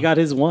 Yeah, so he got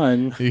his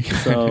one. He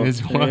got So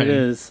his there one. it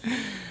is.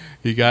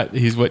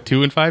 He's what,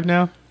 2-5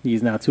 now?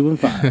 He's now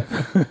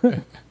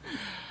 2-5.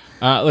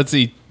 Let's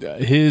see.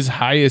 His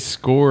highest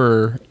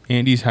score,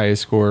 Andy's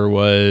highest score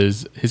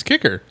was his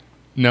kicker.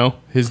 No,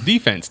 his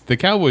defense, the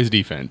Cowboys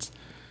defense.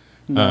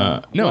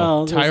 No, Well,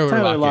 it was Tyler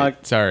Tyler Lockett.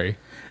 Lockett. Sorry.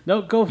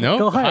 No, go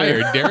No,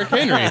 higher. Derrick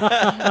Henry.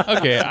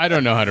 Okay, I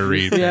don't know how to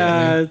read.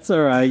 Yeah, it's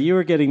all right. You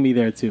were getting me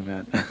there too,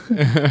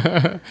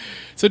 man.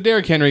 So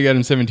Derrick Henry got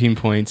him 17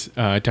 points.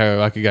 Tyler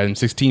Lockett got him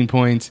 16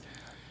 points.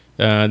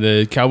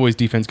 The Cowboys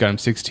defense got him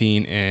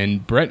 16,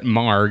 and Brett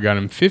Maher got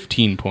him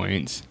 15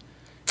 points.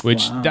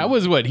 Which Wow. that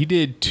was what he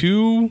did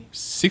 2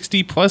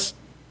 60-plus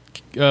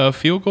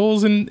field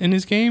goals in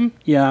his game.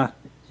 Yeah,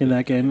 in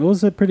that game. It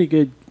was a pretty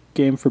good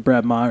game for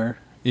Brett Maher.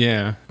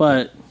 Yeah.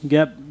 But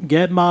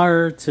get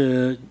Maher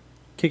to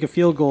kick a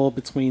field goal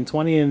between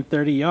 20 and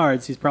 30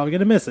 yards, he's probably going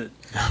to miss it.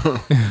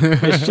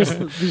 It's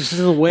just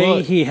the way Well,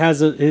 he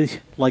has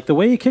like the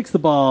way he kicks the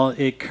ball,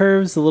 it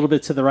curves a little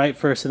bit to the right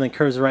first and then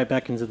curves right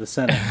back into the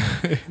center.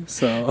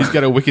 So He's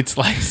got a wicked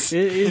slice.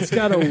 it's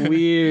got a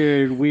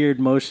weird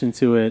motion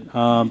to it.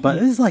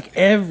 But it's like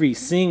every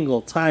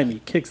single time he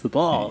kicks the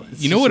ball.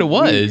 It's You know what just it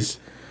was?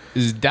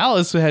 Is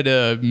Dallas had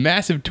a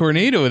massive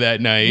tornado that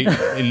night,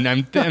 and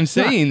I'm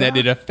saying that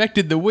it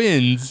affected the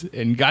winds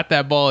and got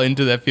that ball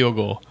into that field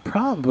goal.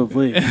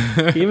 Probably.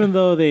 Even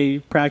though they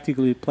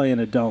practically play in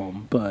a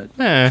dome. But,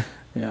 yeah.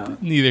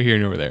 Neither here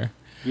nor there.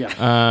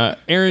 Yeah.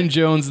 Aaron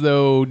Jones,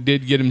 though,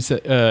 did get him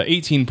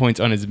 18 points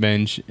on his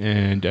bench,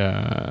 and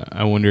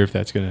I wonder if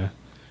that's going to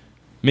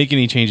make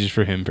any changes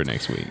for him for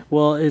next week.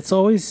 Well, it's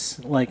always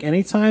like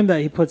anytime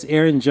that he puts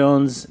Aaron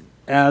Jones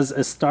as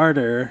a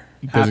starter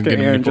Doesn't after get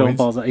him Aaron any Jones points?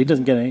 balls out, he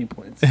doesn't get any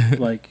points.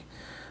 Like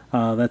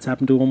that's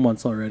happened to him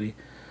once already.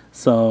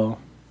 So,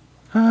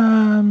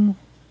 yeah.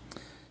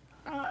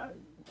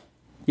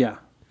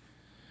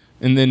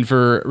 And then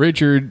for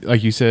Richard,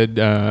 like you said,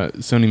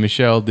 Sonny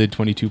Michel did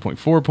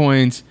 22.4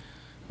 points.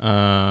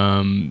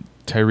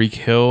 Tyreek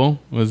Hill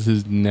was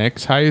his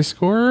next highest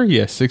scorer.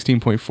 Yes,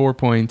 16.4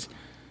 points.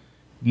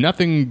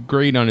 Nothing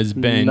great on his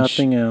bench.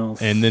 Nothing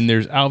else. And then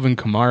there's Alvin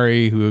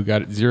Kamara, who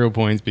got 0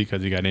 points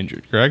because he got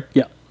injured, correct?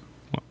 Yeah.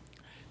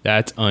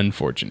 That's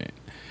unfortunate.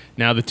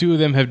 Now, the two of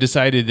them have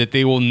decided that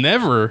they will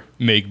never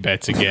make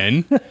bets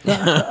again.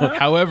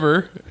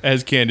 However,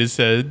 as Candace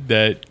said,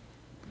 that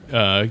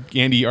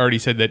Andy already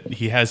said that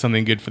he has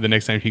something good for the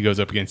next time he goes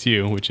up against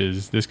you, which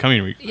is this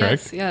coming week,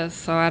 correct? Yes.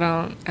 So I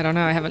don't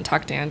know. I haven't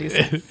talked to Andy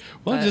since.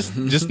 Well,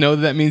 but- just know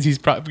that means he's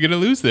probably going to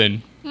lose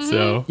then.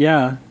 So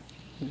Yeah,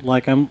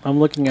 like I'm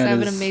looking at I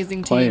have an his amazing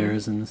team.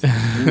 players and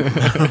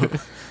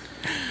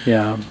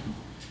yeah,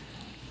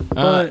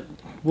 but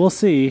we'll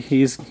see.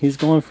 He's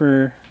going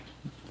for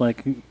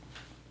like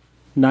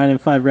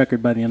 9-5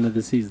 record by the end of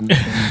the season.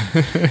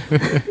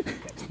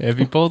 if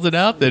he pulls it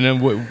out,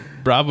 then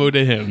bravo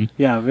to him.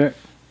 Yeah, very,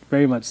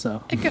 very much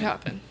so. It could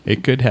happen.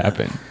 It could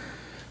happen.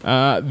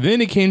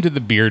 Then it came to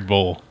the Beard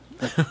Bowl.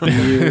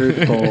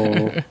 Weird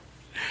bowl.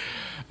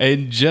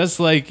 And just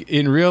like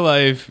in real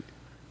life,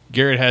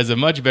 Garrett has a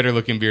much better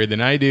looking beard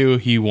than I do.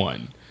 He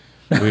won.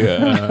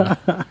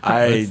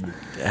 I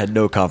had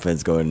no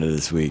confidence going into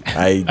this week.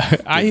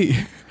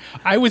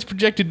 I was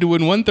projected to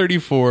win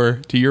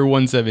 134 to your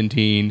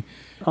 117.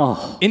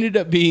 Oh, Ended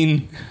up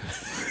being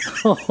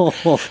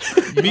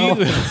me.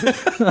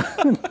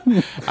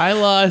 I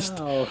lost.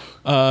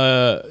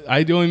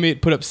 I only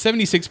put up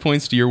 76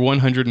 points to your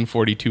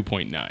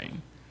 142.9.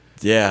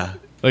 Yeah.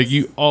 Like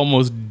you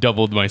almost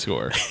doubled my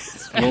score.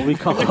 what we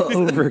call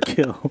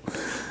overkill.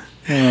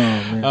 Oh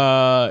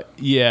man.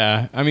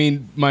 Yeah. I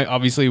mean,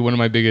 obviously one of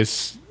my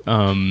biggest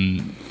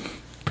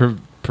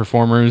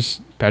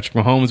performers, Patrick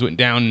Mahomes, went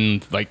down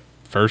in like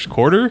first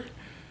quarter.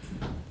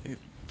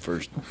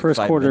 First First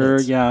 5 quarter,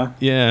 minutes. yeah,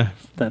 Yeah.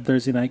 that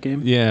Thursday night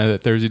game. Yeah,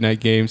 that Thursday night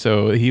game.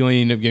 So he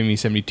only ended up giving me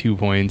 72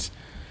 points.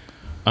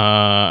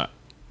 Yeah.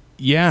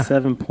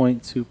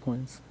 7.2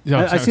 points. No,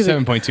 I see the-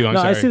 7.2. I'm no,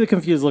 sorry. I see the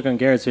confused look on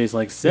Garrett's face.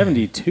 Like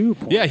 72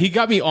 points. Yeah, he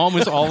got me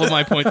almost all of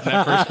my points in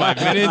that first 5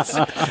 minutes.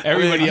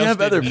 Everybody You else have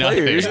did other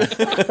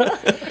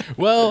nothing.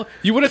 Well,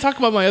 you want to talk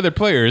about my other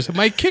players?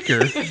 My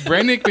kicker,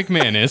 Brandon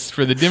McManus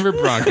for the Denver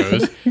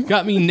Broncos,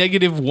 got me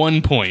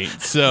 -1 point.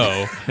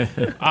 So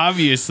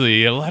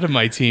obviously, a lot of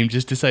my team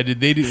just decided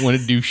they didn't want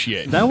to do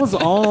shit. That was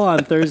all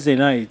on Thursday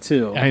night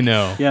too. I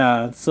know.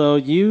 Yeah, so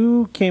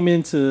you came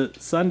into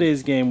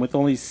Sunday's game with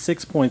only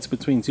 6 points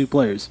between two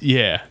players.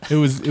 Yeah, it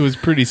was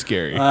pretty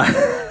scary.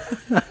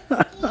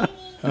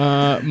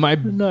 My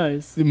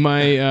Nice.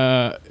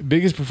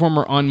 biggest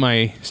performer on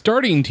my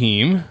starting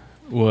team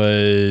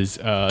was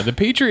the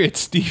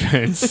Patriots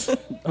defense.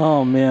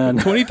 Oh man.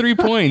 23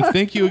 points.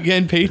 Thank you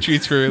again,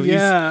 Patriots, for at least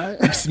Yeah.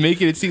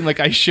 making it seem like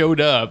I showed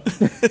up.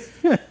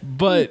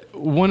 But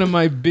one of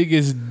my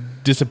biggest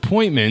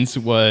disappointments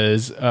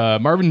was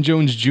Marvin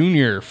Jones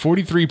Jr.,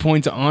 43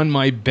 points on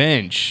my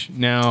bench.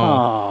 Now,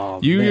 Oh,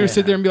 you're going man. to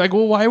sit there and be like,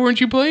 well, why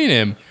weren't you playing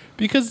him?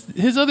 Because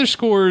his other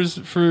scores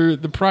for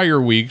the prior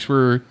weeks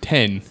were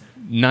 10,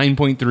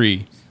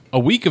 9.3, a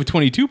week of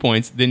 22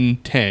 points, then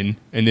 10,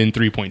 and then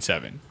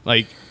 3.7.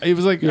 Like, it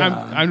was like,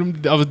 Yeah. I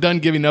was done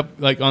giving up,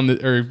 like,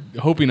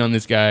 hoping on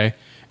this guy,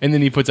 and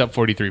then he puts up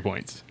 43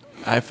 points.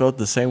 I felt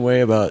the same way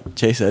about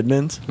Chase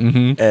Edmonds,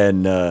 and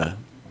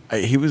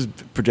he was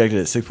projected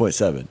at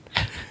 6.7.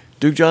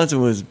 Duke Johnson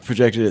was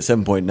projected at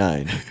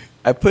 7.9.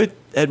 I put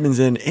Edmonds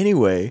in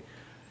anyway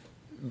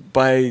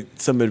by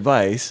some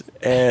advice,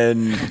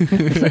 and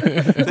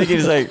thinking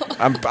it's like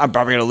I'm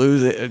probably gonna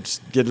lose it.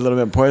 Just get a little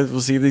bit of points.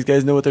 We'll see if these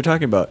guys know what they're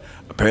talking about.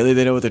 Apparently,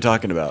 they know what they're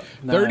talking about.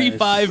 Nice.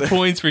 35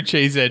 points for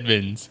Chase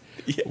Edmonds.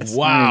 Yes.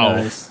 Wow.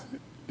 Very nice.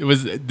 It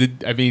was.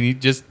 He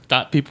just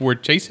thought people were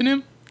chasing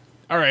him.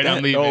 All right,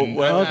 I'm leaving. Oh,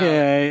 well.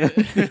 Okay.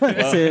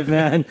 That's it,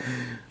 man.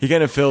 He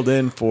kind of filled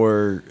in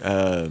for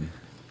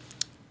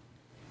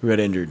who got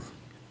injured.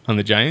 On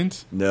the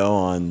Giants No,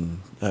 on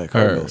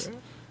Cardinals.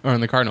 or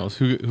on the Cardinals?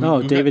 Who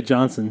Oh, who David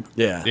Johnson.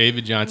 Yeah, got-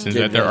 David Johnson. Is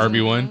David that their Johnson.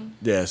 RB1?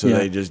 yeah. So Yeah.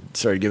 they just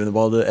started giving the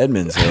ball to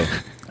Edmonds. So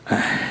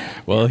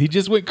Well, he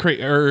just went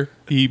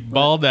he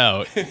balled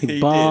out. He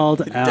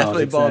balled He out.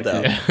 definitely balled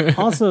exactly. out.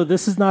 Also,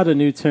 this is not a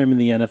new term in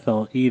the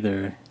NFL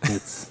either.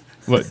 It's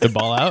What, the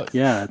ball out?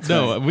 yeah. It's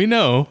No, we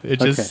know. It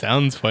just Okay.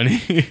 sounnd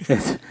funny.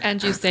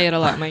 And you say it a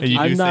lot, Mikey. You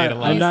do I'm say not. it a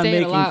lot. I'm You not say it a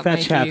making lot,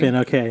 fetch Mikey. happen.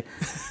 Okay.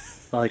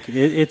 Like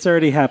it's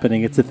already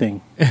happening. It's a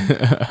thing.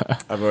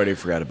 I've already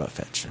forgot about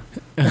Fetch.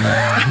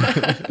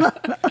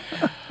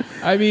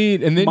 I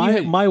mean, and then you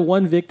had- My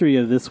one victory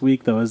of this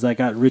week though is I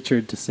got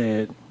Richard to say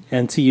it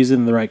and to use it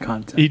in the right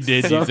context. he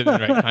did use it in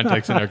the right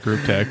context in our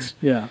group text.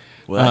 Yeah.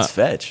 Well, that's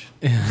Fetch.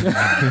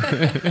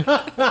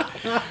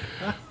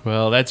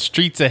 Well, that's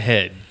streets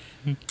ahead.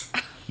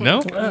 No?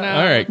 All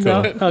right, cool.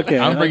 No? Okay.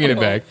 I'm bringing it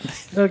back.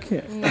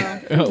 Okay.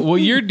 Well,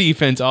 your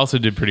defense also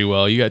did pretty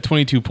well. You got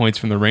 22 points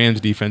from the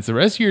Rams defense. The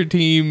rest of your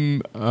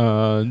team,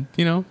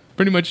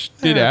 pretty much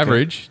did okay.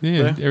 average.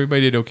 Yeah,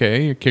 everybody did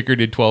okay. Your kicker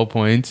did 12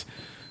 points.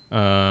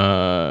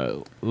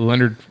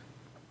 Leonard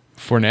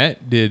Fournette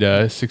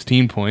did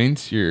 16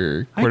 points.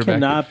 Your I quarterback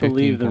cannot did 15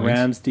 believe the points.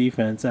 Rams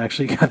defense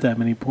actually got that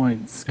many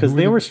points because Who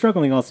they the- were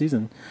struggling all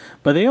season,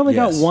 but they only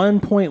got Yes. 1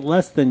 point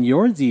less than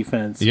your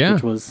defense, Yeah.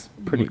 which was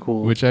pretty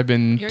cool. Which I've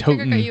been Your kicker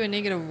toting. got you a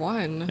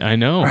 -1. I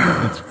know.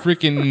 It's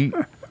freaking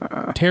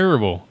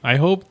Terrible. I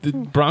hope the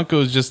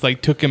Broncos just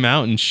like took him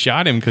out and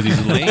shot him because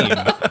he's lame.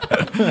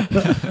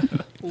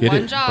 Get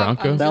One it, job.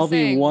 Bronco? I'm That'll just be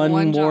saying, one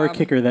more job.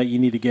 kicker that you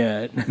need to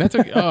get. That's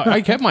okay.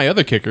 I kept my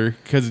other kicker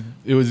because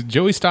it was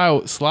Joey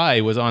Sly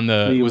was on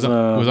the He was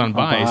on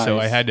bye, so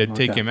I bye. had to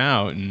take Okay. him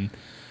out, and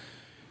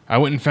I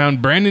went and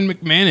found Brandon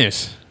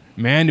McManus.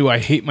 Man, do I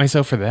hate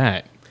myself for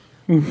that.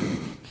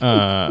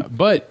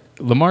 But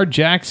Lamar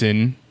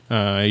Jackson,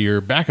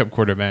 your backup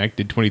quarterback,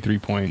 did 23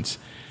 points.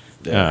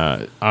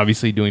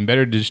 Obviously doing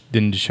better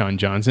than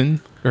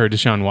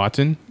Deshaun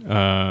Watson.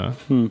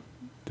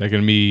 That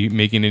going to be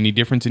making any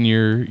difference in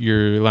your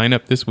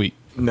lineup this week?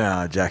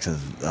 Nah,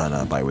 Jackson's on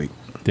a bye week.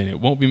 Then it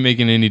won't be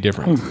making any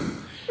difference.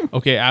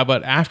 Okay, how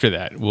about after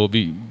that? Will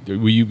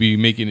you be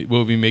making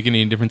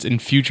any difference in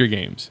future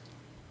games?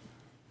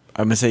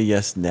 I'm gonna say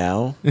yes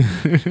now,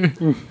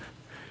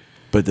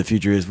 but the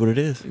future is what it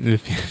is.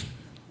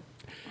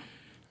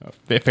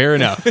 Fair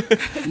enough.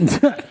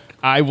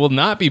 I will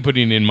not be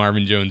putting in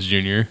Marvin Jones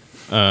Jr.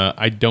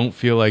 I don't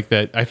feel like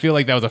that. I feel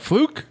like that was a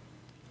fluke.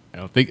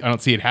 I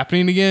don't see it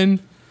happening again.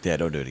 Yeah,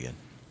 don't do it again.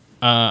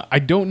 I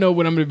don't know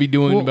what I'm going to be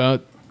doing Well-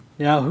 about.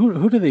 Yeah,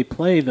 who do they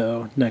play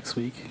though next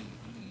week?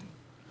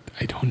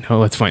 I don't know.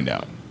 Let's find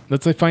out.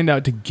 Let's find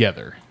out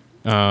together.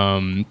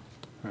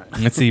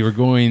 Let's see. We're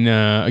going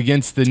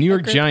against the New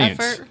York Group Giants.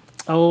 effort.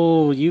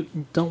 Oh, you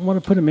don't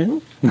want to put him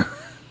in?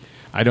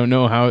 I don't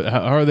know how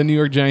are the New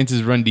York Giants'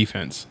 run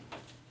defense.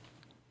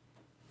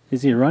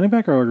 Is he a running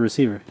back or a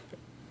receiver?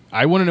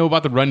 I want to know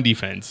about the run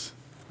defense.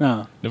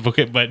 No.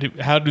 Okay, but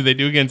how do they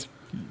do against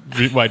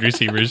wide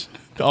receivers?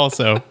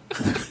 Also,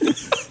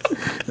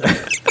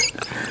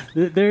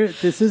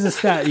 This is a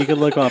stat you can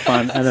look up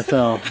on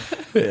NFL.com.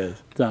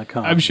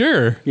 Yes. I'm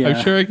sure. Yeah.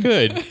 I'm sure I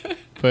could,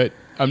 but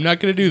I'm not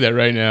going to do that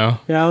right now.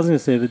 Yeah, I was going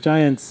to say the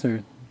Giants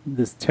are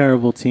this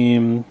terrible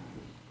team.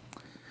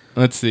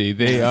 Let's see.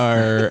 They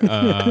are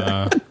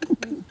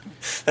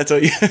That's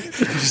what you.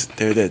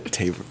 They're that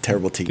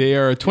terrible team. they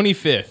are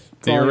 25th.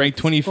 They are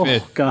ranked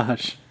 25th Oh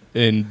gosh,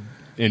 in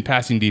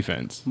passing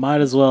defense.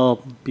 might as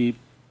well be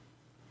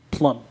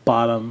plump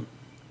bottom.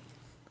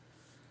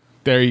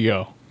 There you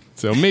go.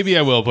 So maybe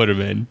I will put him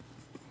in.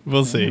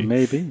 We'll see.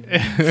 Maybe.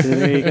 So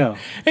there you go.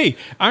 Hey,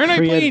 aren't I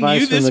Free playing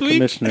advice you from this the week?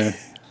 commissioner.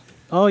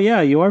 Oh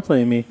yeah, you are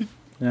playing me.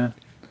 Yeah.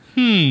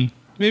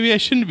 Maybe I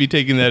shouldn't be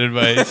taking that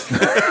advice.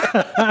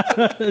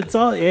 It's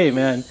all. Hey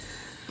man,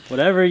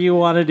 whatever you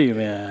want to do,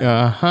 man.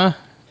 Uh-huh.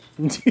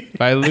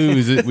 If I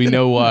lose it, we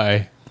know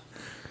why.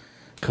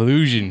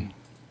 Collusion.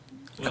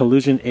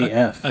 Collusion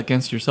AF.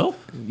 Against yourself?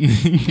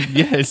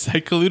 Yes, I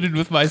colluded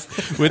with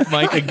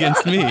Mike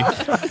against me.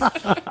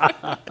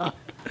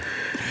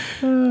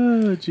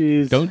 Oh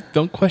jeez.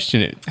 Don't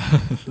question it.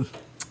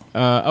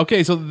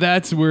 Okay, so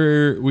that's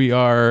where we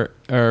are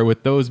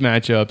with those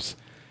matchups.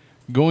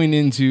 Going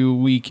into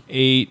week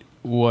 8,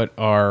 what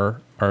are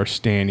our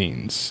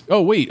standings?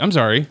 Oh, wait, I'm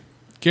sorry.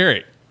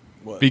 Garrett,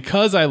 What?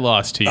 because I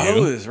lost to you,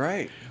 Oh, that's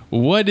right.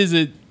 what is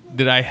it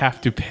that I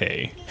have to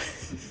pay?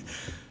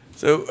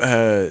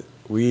 So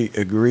we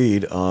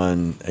agreed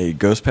on a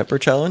ghost pepper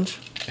challenge,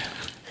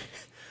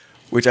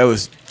 which I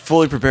was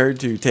fully prepared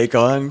to take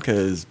on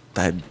because,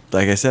 like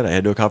I said, I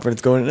had no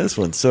confidence going into this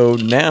one. So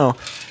now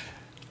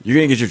you're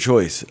gonna get your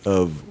choice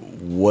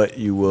of what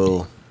you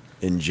will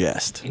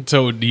ingest.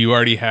 So do you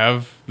already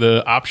have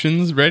the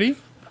options ready?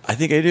 I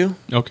think I do.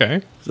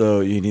 Okay.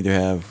 So you can either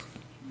have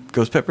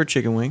ghost pepper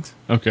chicken wings,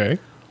 Okay.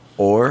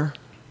 or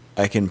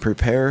I can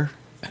prepare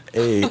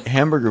a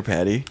hamburger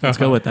patty Let's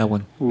go with that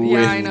one.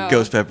 Yeah, I know. with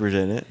ghost peppers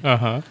in it,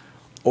 Uh-huh.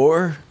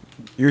 or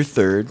your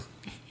third.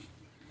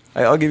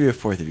 I'll give you a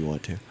fourth if you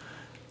want to.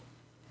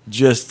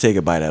 Just take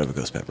a bite out of a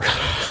ghost pepper,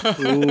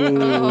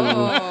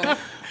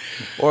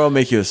 or I'll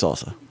make you a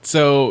salsa.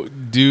 So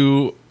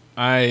do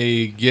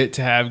I get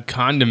to have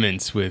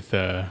condiments with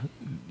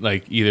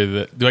like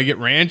either do I get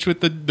ranch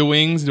with the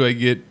wings? Do I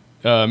get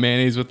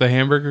mayonnaise with the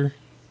hamburger?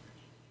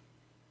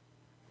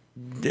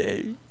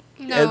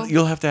 No.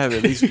 You'll have to have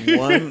at least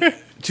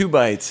 2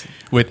 bites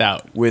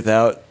Without.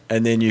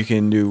 and then you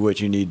can do what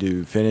you need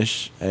to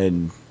finish.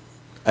 And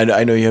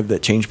I know you have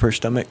that change per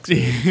stomach.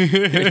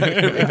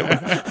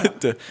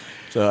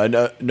 So I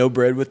know no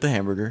bread with the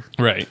hamburger,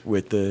 Right.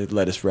 with the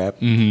lettuce wrap.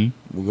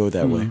 Mm-hmm. We'll go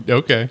that way.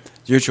 Okay.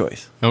 It's your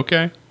choice.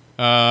 Okay.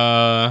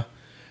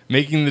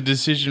 Making the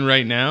decision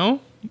right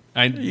now.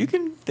 You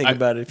can think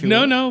about it if you no,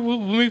 want. No, we'll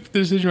make the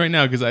decision right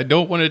now because I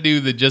don't want to do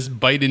the just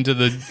bite into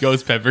the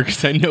ghost pepper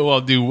because I know I'll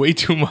do way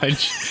too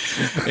much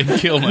and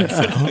kill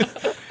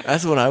myself.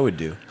 That's what I would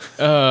do.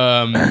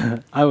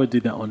 I would do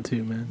that one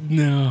too, man.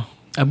 No.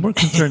 I'm more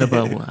concerned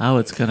about how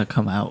it's going to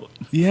come out.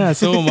 Yeah,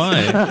 so am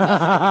I. So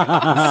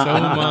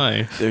am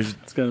I. There's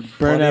It's gonna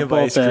burn plenty at of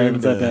ice both cream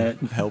ends. I to bet.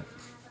 help.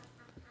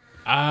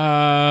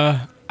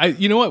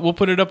 You know what? We'll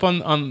put it up on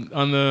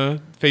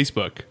the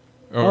Facebook.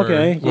 Or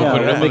Okay, we'll yeah,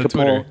 put it we'll up make on a the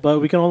Twitter. poll, but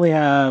we can only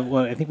have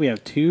what I think we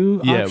have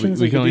 2 Yeah,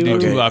 options. we can only do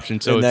with 2 it.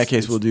 options. So in that it's-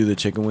 case, we'll do the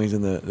chicken wings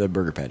and the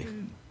burger patty.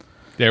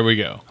 there we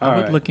go. I All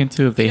would right. look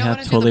into if they You don't have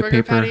want to do the toilet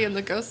burger paper. patty and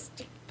the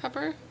ghost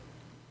pepper?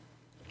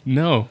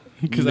 No,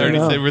 because I already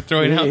No. said we're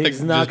throwing out He's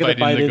the not going to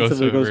bite the into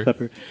the over. ghost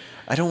pepper.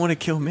 I don't want to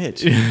kill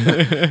Mitch.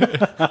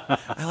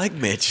 I like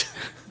Mitch.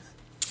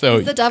 So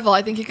He's the devil.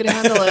 I think he could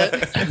handle it.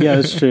 Yeah,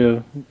 that's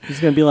true. He's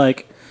going to be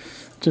like,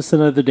 just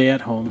another day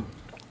at home.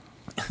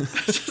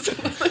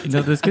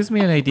 This gives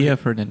me an idea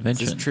for an Is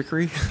invention. this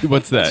trickery?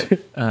 what's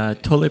that?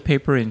 Toilet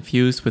paper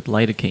infused with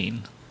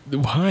lidocaine.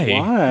 Why?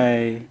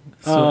 Why?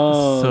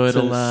 So to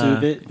it'll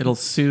soothe it? it'll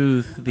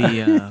soothe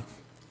the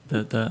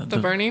The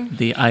burning?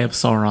 the Eye of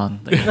Sauron.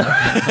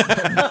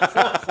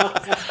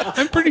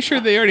 I'm pretty sure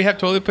they already have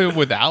toilet paper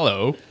with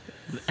aloe.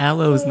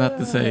 Aloe is not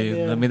the same.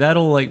 yeah. I mean,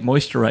 that'll like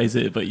moisturize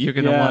it, but you're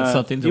gonna want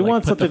something to You like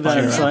want put the something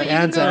fire that's out. like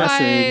Yeah, but you can go antacid. buy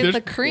There's-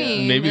 the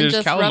cream. Maybe and there's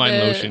just rub calamine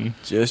it. lotion.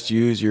 Just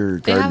use your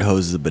garden have-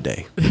 hose as a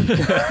bidet.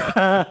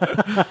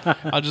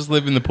 I'll just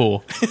live in the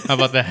pool. How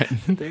about that?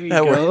 There you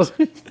That go. works.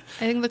 I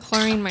think the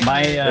chlorine might.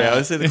 My help. Yeah, I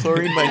would say the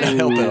chlorine might not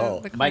help at all.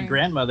 The my chlorine.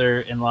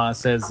 grandmother-in-law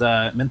says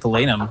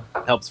mentholanum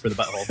helps for the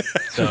butthole.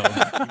 So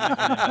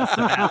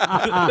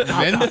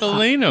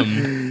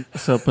Mentholatum.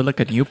 So put like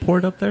a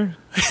Newport up there.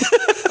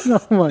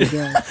 Oh my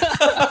god.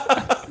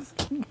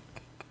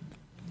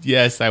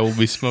 Yes, I will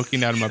be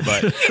smoking out of my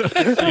butt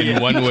in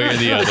one way or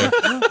the other.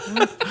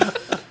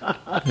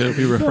 It'll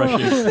be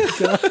refreshing.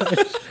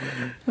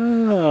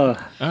 All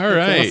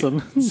right.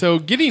 awesome. So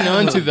getting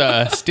on to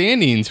the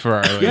standings for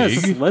our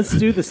Yes, league. let's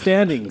do the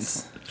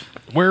standings.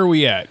 Where are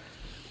we at?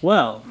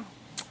 Well,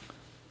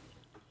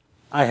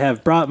 I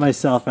have brought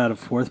myself out of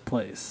fourth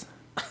place,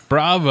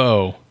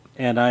 Bravo.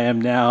 and I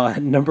am now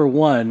at number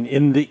 1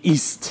 in the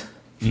East.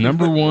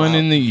 Number one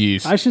in the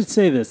East. I should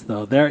say this,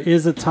 though. There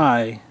is a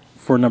tie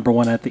for number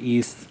 1 at the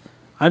East.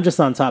 I'm just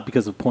on top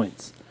because of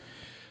points.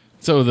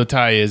 So the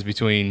tie is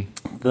between.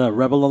 The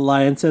Rebel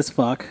Alliance as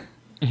fuck,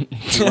 the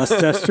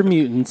Westchester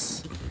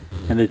Mutants,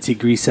 and the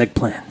Tigriseg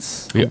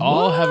Plants. We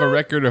all have a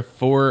record of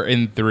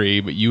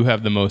 4-3, but you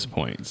have the most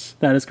points.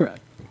 That is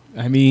correct.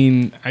 I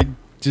mean, I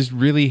just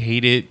really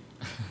hate it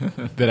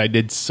that I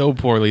did so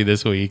poorly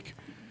this week.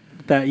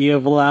 That you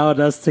have allowed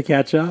us to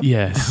catch up?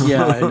 Yes.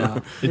 Yeah, I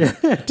know.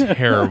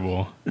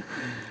 Terrible.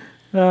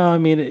 I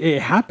mean,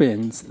 it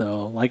happens,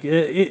 though. Like,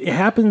 it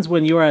happens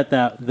when you are at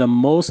the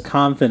most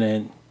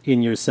confident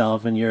in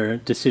yourself and your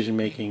decision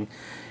making,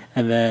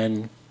 and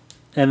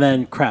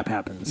then crap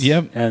happens.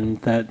 Yep. And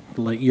that,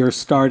 like, your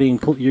star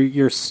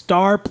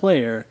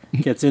player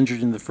gets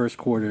injured in the first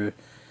quarter,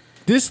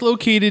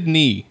 Dislocated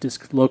knee.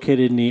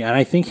 dislocated knee, and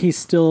I think he's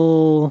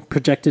still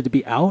projected to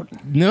be out.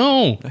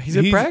 No. He's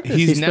at practice.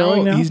 He's He's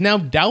throwing now? He's now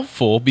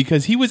doubtful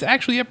because he was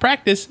actually at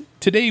practice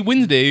today,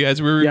 Wednesday,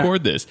 as we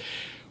record this.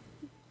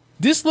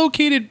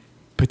 Dislocated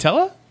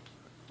patella?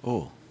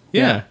 Oh,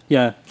 Yeah.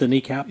 Yeah, the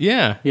kneecap.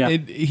 Yeah. Yeah.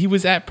 He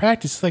was at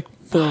practice. Like,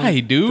 why,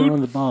 dude? Throwing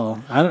the ball.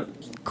 I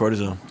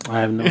cortisone.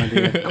 have no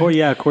idea.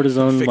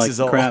 Cortisone, Fixes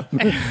like all. crap.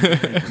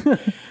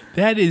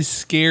 That is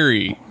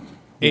scary.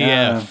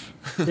 Yeah. AF.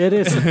 It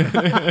is.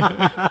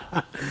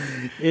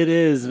 It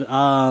is.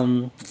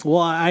 Well,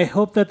 I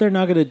hope that they're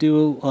not going to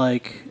do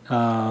like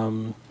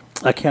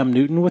a Cam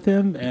Newton with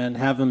him and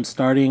have him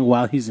starting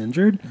while he's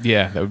injured.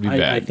 Yeah, that would be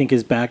bad. I think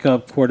his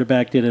backup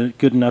quarterback did a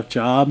good enough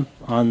job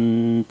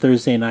on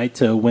Thursday night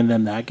to win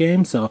them that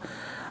game. So,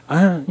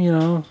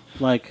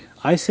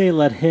 I say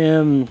let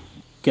him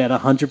get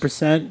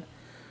 100%.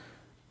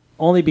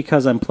 Only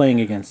because I'm playing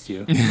against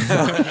you.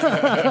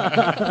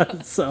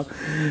 So,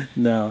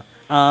 no.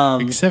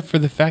 Except for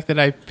the fact that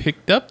I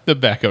picked up the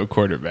backup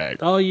quarterback.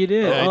 Oh, you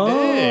did?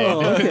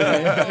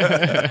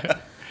 Okay.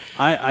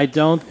 I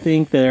don't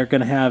think they're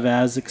going to have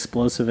as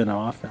explosive an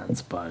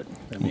offense, but,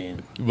 I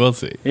mean, We'll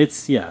see.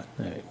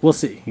 we'll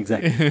see.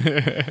 Exactly.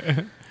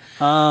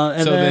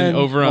 And So then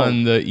over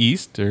on the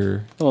East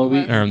or we,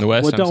 or on the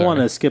West, we I'm don't want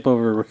to sorry. skip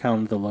over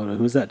Recount the Loto,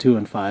 who's at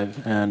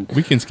 2-5, and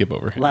We can skip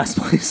over him. last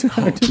place in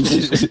our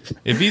division.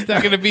 If he's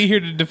not going to be here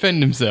to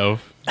defend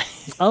himself.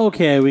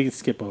 Okay, we can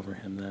skip over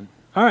him then.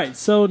 All right,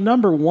 so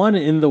number 1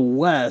 in the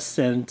West,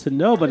 and to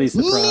nobody's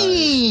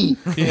surprise,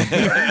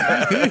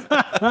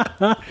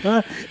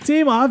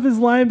 Team Office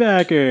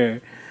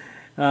linebacker,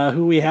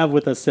 who we have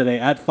with us today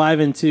at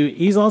 5-2.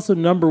 He's also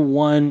number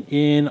 1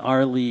 in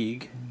our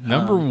league.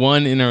 Number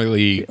one in our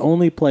league.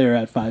 Only player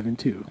at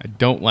 5-2. I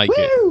don't like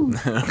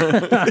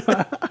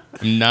it.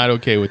 I'm not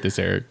okay with this,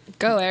 Eric.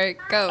 Go, Eric.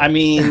 Go. I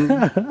mean,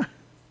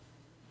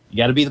 you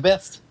got to be the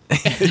best.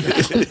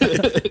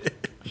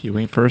 If you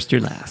ain't first, you're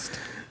last.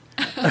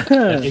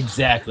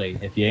 Exactly.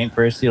 If you ain't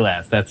first, you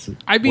last. That's words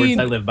I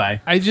live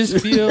by. I just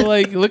feel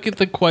like look at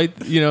the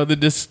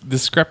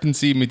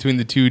discrepancy between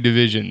the two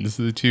divisions,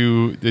 the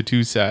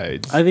two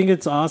sides. I think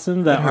it's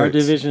awesome that our hurts.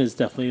 division is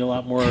definitely a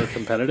lot more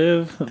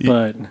competitive,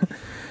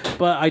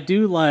 but I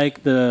do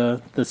like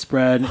the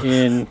spread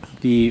in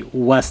the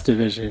West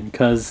division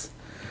because,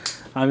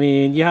 I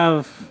mean, you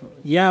have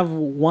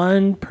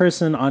one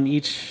person on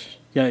each.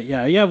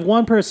 You have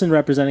one person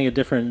representing a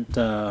different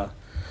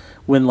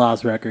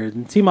win-loss record.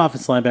 And Team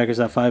Office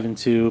linebackers at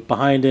 5-2.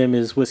 Behind him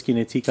is Whiskey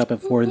and a Teacup at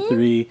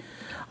 4-3.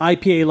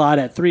 IPA Lot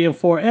at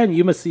 3-4, and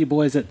You Must See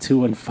Boys at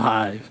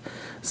 2-5.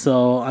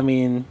 So I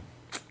mean,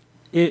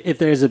 if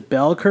there's a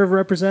bell curve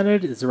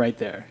represented, it's right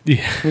there.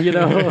 Yeah. You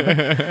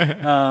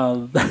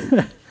know,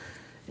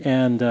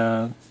 and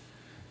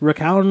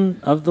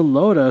Rakan of the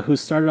Loda, who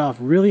started off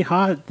really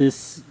hot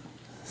this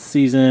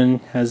season,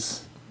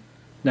 has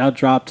now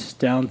dropped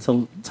down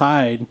to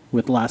tied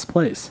with last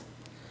place.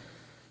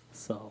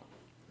 So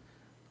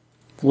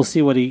we'll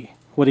see what he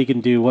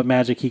can do, what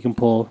magic he can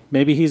pull.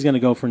 Maybe he's going to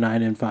go for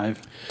 9-5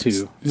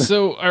 too.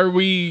 So are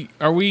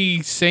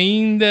we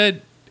saying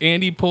that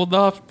Andy pulled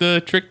off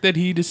the trick that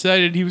he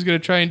decided he was going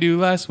to try and do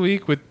last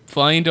week with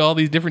flying to all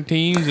these different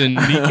teams and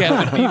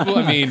kneecapping people?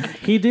 I mean,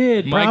 He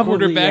did. my probably,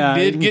 quarterback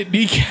yeah. did get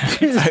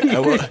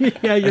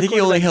kneecapped. Yeah, I think he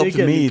only helped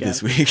me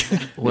this this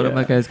week. One of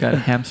my guys got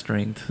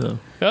hamstringed, so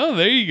Oh,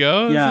 there you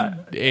go. Yeah.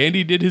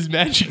 Andy did his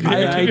magic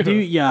there I too. do.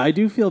 Yeah, I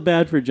do feel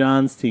bad for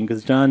John's team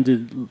because John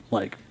did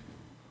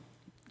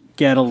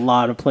get a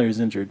lot of players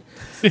injured.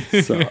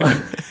 So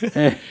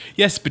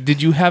Yes, but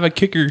did you have a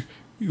kicker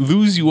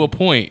lose you a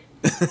point?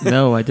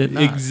 no, I did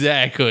not.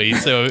 Exactly.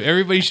 So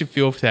everybody should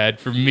feel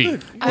sad for me. I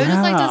would just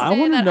like Yeah, to I say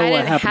wanna that know I what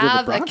didn't happened to the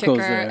have a Broncos kicker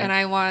there. and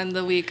I won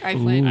the week I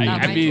played. I,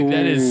 not I my mean,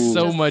 that is team.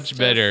 so Just- much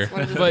better.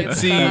 wanted to But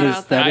see, throw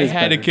out there. That I is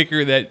had a better.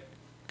 kicker that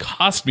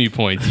cost me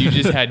points. You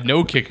just had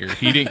no kicker.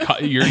 He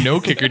didn't. Your no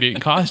kicker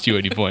didn't cost you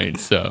any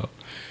points. So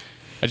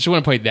I just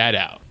want to point that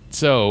out.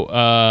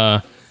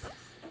 So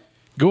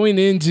going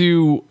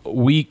into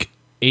week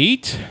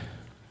 8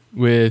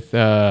 with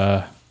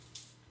the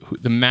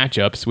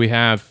matchups, we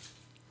have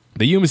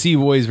the UMC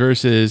boys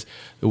versus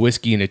the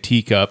Whiskey in a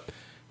Teacup.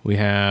 We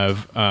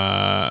have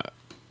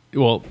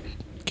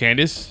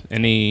Candace,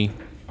 any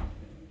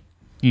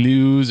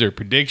news or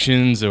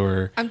predictions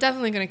or I'm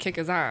definitely gonna kick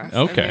his ass. I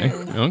okay.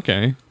 mean,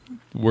 Okay.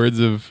 Words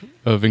of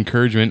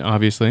encouragement,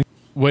 obviously.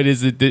 What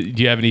is it? Do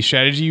you have any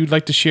strategy you'd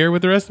like to share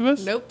with the rest of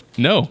us? Nope.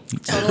 No.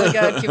 Totally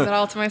good. Keep it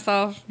all to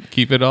myself.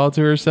 Keep it all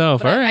to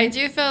herself. But All I right.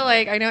 do feel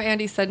like I know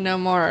Andy said no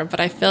more, but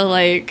I feel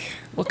like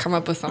we'll come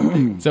up with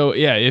something. So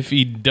yeah, if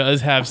he does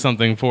have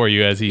something for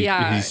you, as he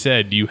Yeah.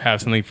 said, do you have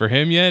something for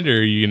him yet, or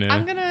are you gonna?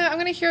 I'm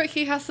gonna hear what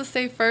he has to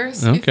say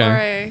first Okay.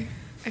 before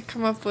I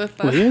come up with.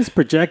 well, he is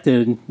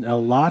projected a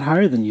lot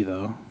higher than you,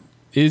 though.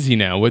 Is he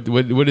now? What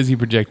is he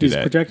projected He's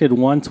at? projected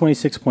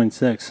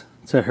 126.6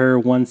 to her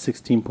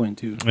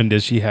 116.2. And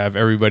does she have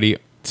everybody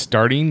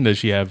starting? Does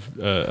she have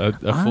a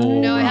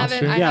full No, I roster?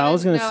 haven't. Yeah, I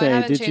was gonna no, say, I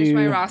haven't did changed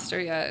my you- roster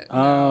yet.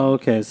 Oh,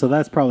 okay. So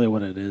that's probably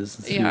what it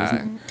is. She Yeah,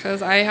 hasn't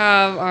because I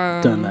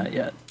have done that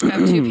yet. I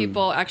have 2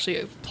 people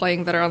actually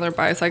playing that are on their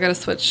bye, so I got to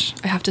switch.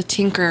 I have to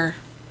tinker.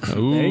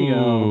 Ooh, There you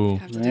go. I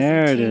have to do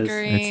There some it is.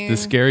 tinkering.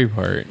 That's the scary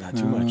part. Not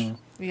too much.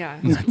 Yeah.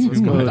 Let's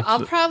go. But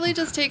I'll probably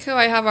just take who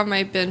I have on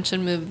my bench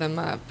and move them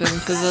up,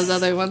 because those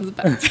other ones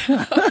back.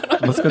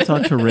 Let's go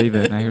talk to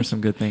Raven. I hear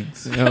some good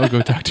things. I'll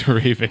go talk to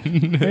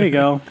Raven. There you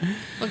go.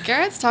 Well,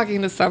 Garrett's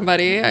talking to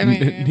somebody. I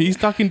mean, He's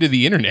talking to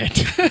the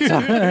internet.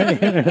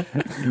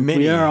 Many.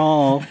 We are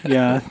all,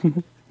 yeah.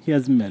 He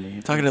has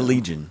many. Talking to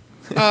Legion.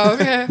 oh,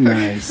 okay.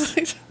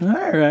 Nice. All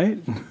right.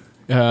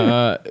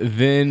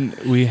 Then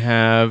we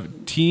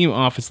have team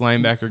office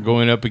linebacker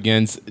going up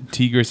against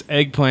Tigris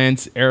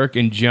Eggplants, Eric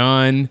and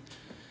John.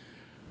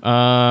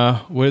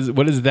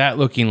 What is that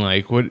looking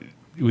like? What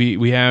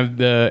we have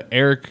the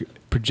Eric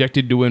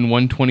projected to win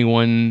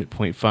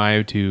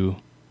 121.5 to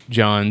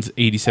John's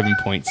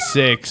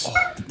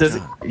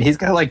 87.6. He's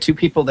got like 2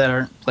 people that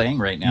aren't playing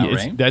right now,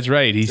 Yes, right? that's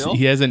right. Still?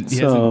 He hasn't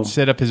So,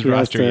 set up his he has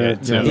roster to- yet.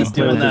 yeah, So. He's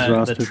play doing with his the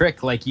roster.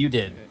 trick like you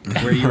did,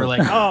 where you were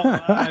like, "Oh,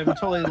 I'm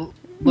totally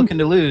looking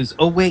to lose."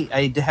 Oh wait,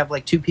 I have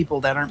like 2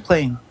 people that aren't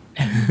playing.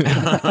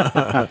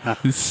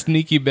 This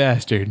sneaky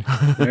bastard.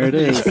 There it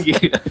is.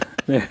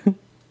 There.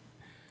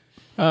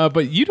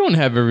 But you don't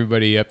have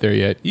everybody up there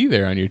yet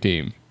either on your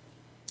team.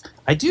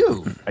 I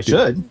do. I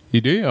should.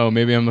 You do? Oh,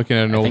 maybe I'm looking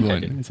at an old think I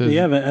one. do. It says, You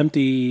have an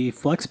empty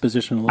flex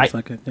position, it looks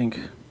like, I think.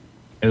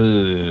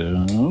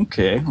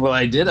 Okay. Well,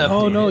 I did. Oh,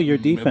 update no, it. your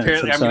defense,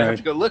 Apparently, I'm I'm gonna sorry. have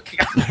to go look.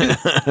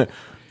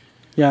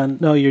 Yeah,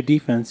 no, your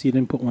defense. You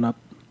didn't put one up.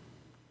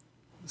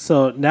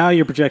 So now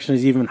your projection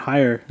is even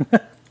higher.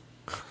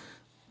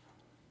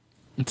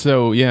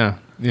 So yeah.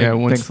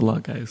 Thanks a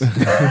lot, guys.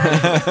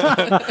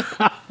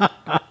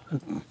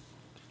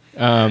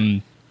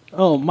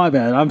 Oh, my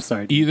bad. I'm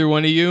sorry. Either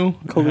one of you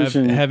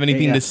Collusion. have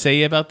anything Yeah. to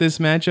say about this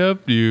matchup?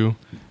 Do you?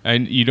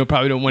 And you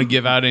probably don't want to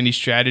give out any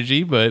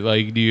strategy, but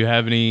like, do you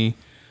have any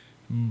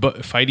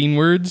fighting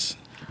words?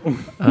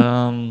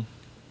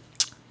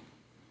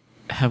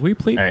 Have we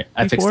played All right,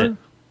 I fixed before? it.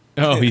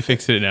 Oh, he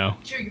fixed it now.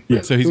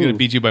 So he's gonna Ooh.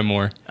 beat you by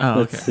more. Oh,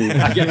 Let's okay.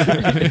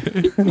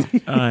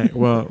 see. All right.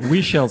 Well,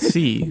 we shall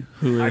see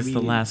who is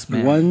the last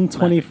man.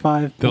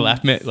 125. The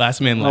last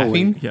man Oh,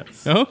 laughing. wait.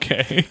 Yes.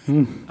 Okay.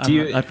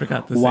 I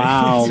forgot to say.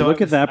 Wow, So look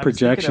I at that was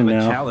thinking projection of a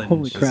now. challenge.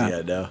 Holy crap.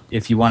 Yeah, no.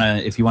 If you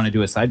wanna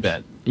do a side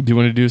bet, Do you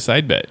want to do a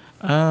side bet?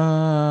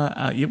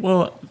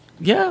 Well,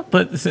 yeah,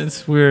 but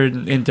since we're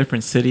in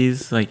different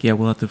cities, like, yeah,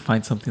 we'll have to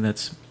find something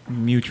that's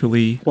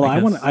mutually.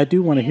 Well, guess. I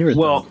do want to hear it.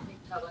 well,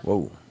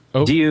 Whoa.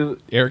 Oh, do you?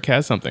 Eric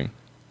has something.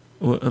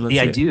 Well, let's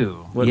Yeah, I hear it.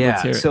 do. Let's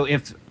Yeah. hear it. So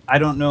if I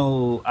don't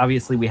know,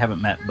 obviously we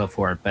haven't met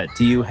before, but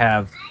do you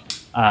have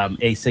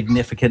a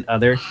significant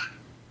other?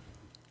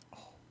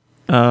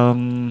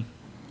 No.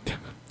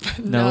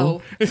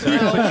 No.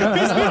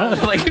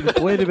 Like,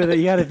 Wait a minute,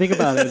 you got to think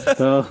about it.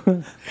 So,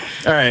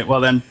 all right, well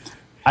then,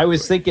 I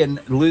was thinking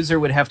loser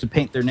would have to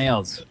paint their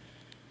nails.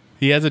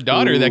 He has a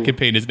daughter that Ooh. could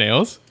paint his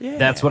nails.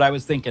 That's what I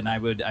was thinking. I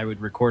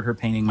would record her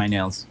painting my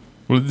nails.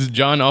 Well,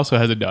 John also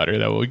has a daughter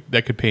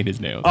that could paint his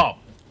nails. Oh,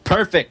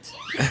 perfect.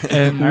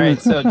 And All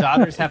right, so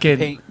daughters have to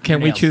paint. can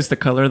their we nails. choose the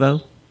color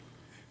though?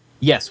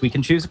 Yes, we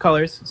can choose the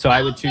colors. So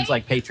I would choose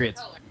like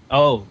Patriots.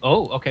 Oh,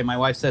 okay. My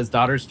wife says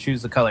daughters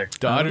choose the color.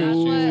 Daughters.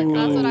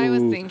 That's what I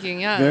was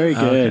thinking. Yeah. very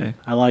good. Okay.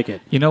 I like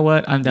it. You know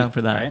what? I'm down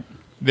for that. All right.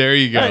 There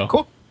you go. All right,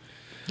 cool.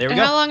 There we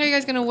And how go. long are you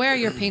guys gonna wear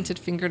your painted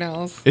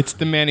fingernails? It's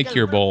the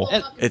manicure bowl.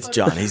 It's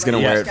John. He's gonna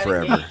wear it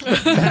forever.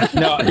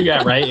 No,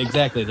 yeah, right.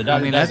 Exactly. The I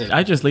daughter mean, does it.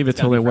 I just leave it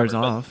till Gotta it be wears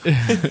forever, off.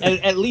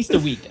 at least a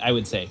week, I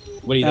would say.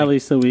 What do you At think?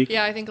 least a week.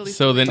 Yeah, I think at least.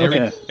 So then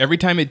Okay. every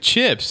time it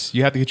chips,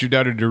 you have to get your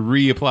daughter to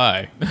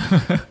reapply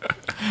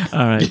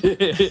All right. I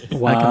can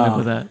live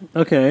with that.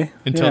 Okay.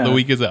 until yeah. the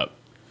week is up.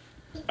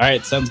 All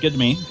right, sounds good to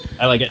me.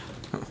 I like it.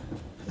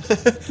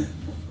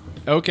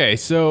 Okay,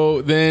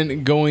 so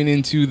then going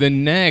into the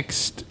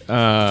next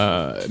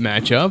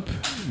matchup,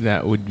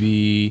 that would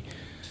be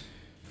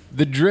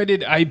the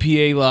dreaded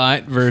IPA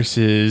lot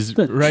versus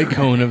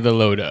Raikkonen of the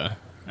Loda.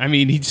 I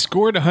mean, he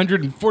scored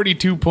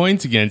 142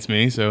 points against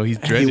me, so he's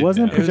dreaded. He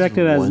wasn't now.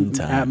 projected one as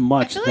time. at I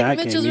much feel that like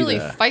Mitch game is really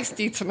either.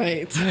 feisty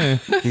tonight.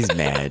 He's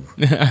mad.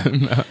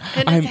 And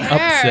I'm his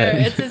hair.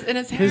 upset. It's in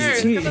his hair. His,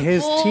 It's te- 'cause of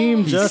his full-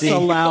 team just see-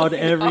 allowed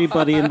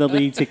everybody in the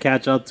league to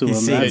catch up to him.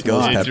 see That's it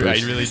goes why. pep- It's right,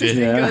 he really did.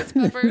 Yeah. Ghost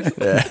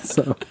peppers.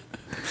 So,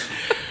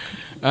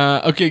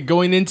 Okay,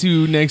 going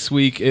into next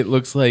week, it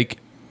looks like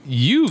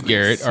you,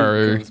 Garrett,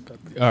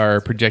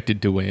 are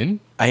projected to win.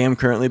 I am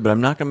currently, but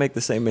I'm not gonna make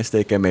the same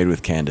mistake I made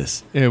with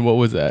Candace. And what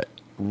was that?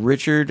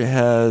 Richard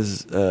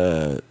has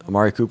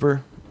Amari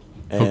Cooper,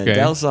 and Okay.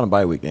 Dallas is on a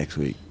bye week next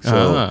week.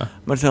 So Ah. I'm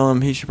gonna tell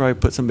him he should probably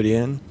put somebody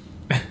in,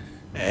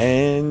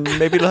 and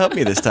maybe it'll help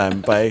me this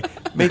time by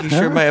making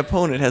sure my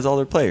opponent has all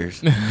their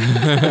players.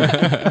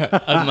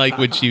 Unlike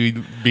when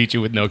she beat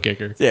you with no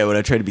kicker. Yeah, when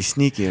I try to be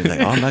sneaky, I'm like,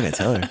 oh, I'm not gonna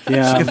tell her.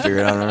 Yeah. She can figure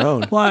it out on her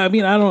own. well, I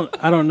mean, I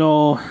don't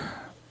know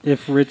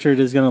if Richard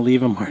is going to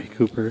leave Amari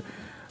Cooper.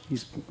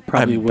 He's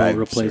probably will I'm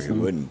replace sure he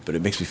him. wouldn't, but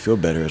it makes me feel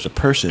better as a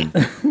person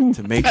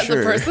to make As a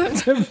sure person.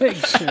 To make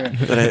sure.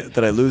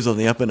 that I lose on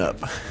the up and up.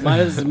 Might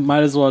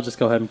as well just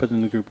go ahead and put it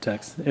in the group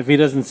text. If he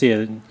doesn't see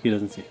it, he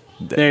doesn't see it.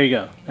 There you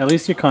go. At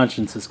least your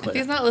conscience is He's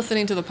clear. not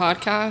listening to the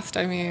podcast.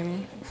 I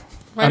mean,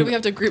 why do we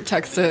have to group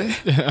text it?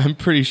 I'm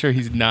pretty sure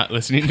he's not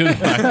listening to the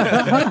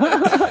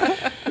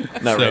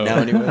podcast. Not So- right now,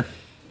 anyway.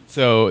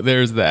 So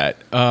there's that.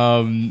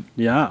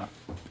 Yeah.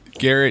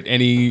 Garrett,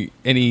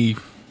 any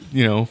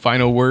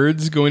final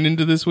words going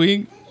into this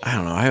week? I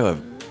don't know. I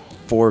have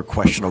 4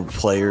 questionable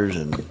players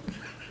and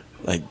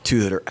like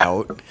 2 that are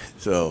out.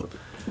 So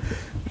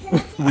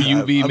Will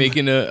you be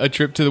making a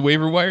trip to the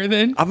waiver wire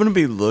then? I'm gonna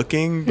be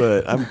looking,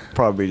 but I'm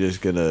probably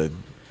just gonna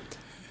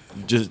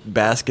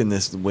bask in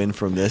this win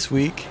from this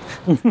week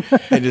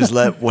and just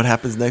let what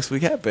happens next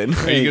week happen.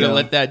 Are you you gonna go.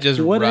 let that just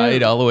Whatever-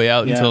 ride all the way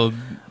out Yeah. until the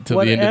end of the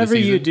Whatever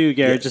season? you do,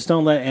 Garrett, Yeah. just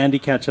don't let Andy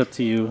catch up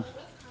to you.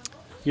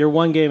 You're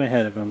one game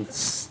ahead of him.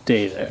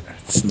 Stay there.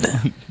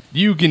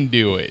 You can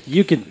do it.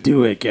 You can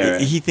do it,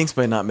 Garrett. He thinks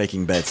by not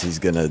making bets he's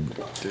gonna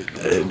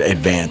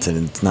advance,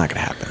 and it's not gonna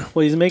happen.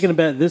 Well, he's making a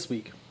bet this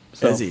week.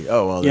 So. Is he?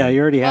 Oh well. Yeah, then.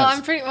 you already Well, have.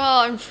 I'm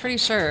pretty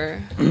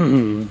sure.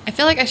 I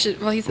feel like I should.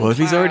 Well, he's in Well, if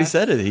he's already class.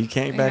 said it, he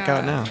can't back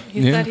out Yeah. now.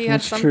 He Yeah, said he had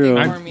that's something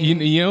true. for me.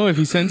 You know, if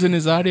he sends in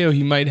his audio,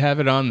 he might have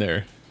it on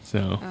there.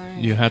 So right.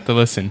 you have to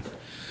listen.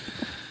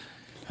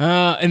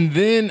 And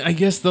then I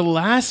guess the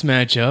last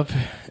matchup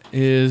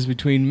is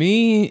between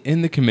me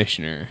and the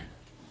commissioner.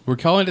 We're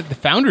calling it the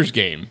Founders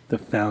Game. The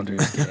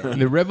Founders game.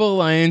 The Rebel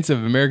Alliance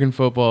of American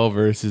Football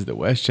versus the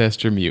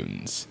Westchester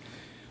Mutants.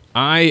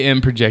 I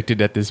am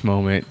projected at this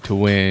moment to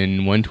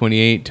win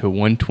 128 to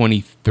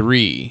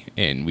 123,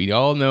 and we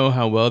all know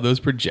how well those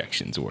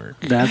projections work.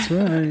 That's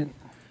right.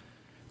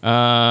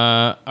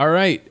 All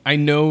right. I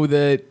know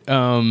that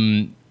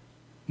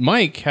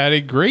Mike had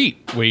a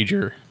great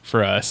wager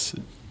for us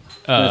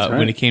That's right.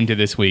 when it came to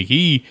this week.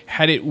 He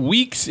had it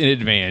weeks in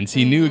advance.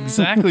 He knew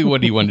exactly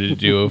what he wanted to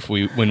do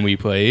when we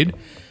played,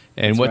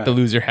 and That's what the right.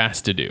 loser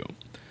has to do.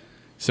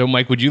 So,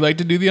 Mike, would you like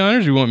to do the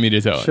honors, or you want me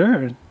to tell it?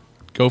 Sure.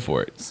 Go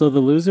for it. So the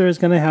loser is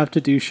going to have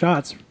to do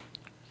shots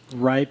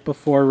right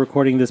before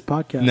recording this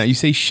podcast. Now, you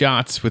say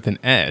shots with an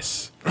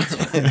S.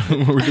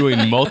 We're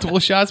doing multiple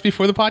shots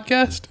before the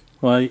podcast?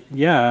 Well,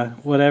 yeah,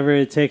 whatever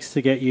it takes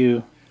to get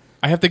you.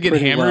 I have to get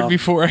Pretty hammered well.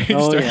 before I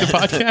Oh, start yeah. the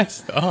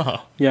podcast?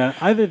 Oh. Yeah,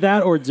 either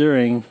that or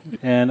during,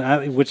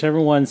 and whichever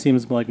one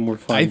seems like more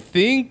fun. I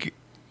think,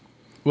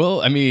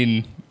 well, I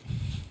mean,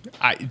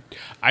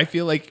 I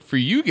feel like for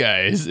you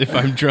guys, if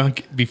I'm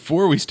drunk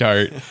before we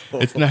start,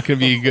 it's not going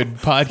to be a good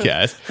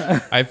podcast.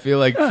 I feel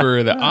like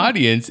for the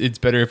audience, it's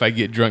better if I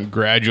get drunk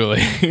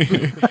gradually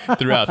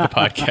throughout the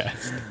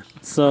podcast.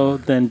 So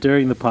then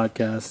during the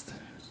podcast,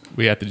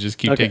 We have to just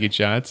keep Okay. taking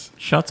shots.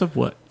 Shots of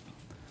what?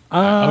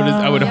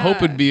 I would hope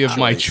it'd be of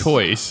my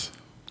choice.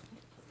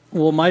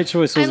 Well, my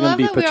choice I was going love to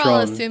be that we're all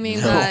Patron. assuming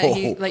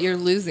No. that you're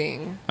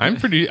losing. I'm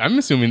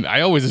assuming.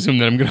 I always assume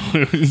that I'm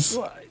gonna lose.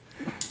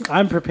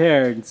 I'm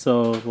prepared,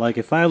 so like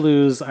if I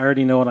lose, I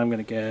already know what I'm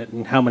going to get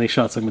and how many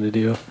shots I'm going to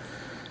do.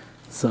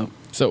 So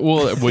So,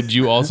 well, would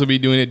you also be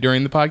doing it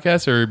during the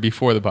podcast or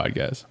before the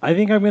podcast? I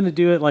think I'm going to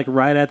do it like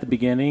right at the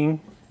beginning.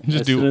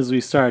 Just as do- soon as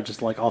we start,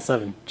 just like all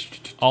 7.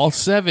 All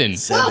 7.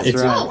 Seven. That's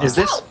right. Is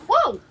this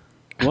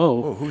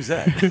Oh, Whoa. who's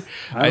that?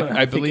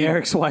 I think believe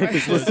Eric's wife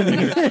is listening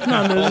in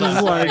on this.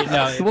 Is like,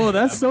 whoa,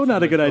 that's so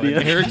not a good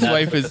idea. Eric's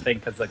wife the is. thing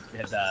because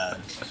the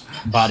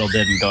bottle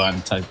didn't go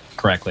on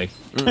correctly?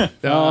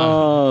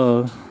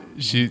 Oh,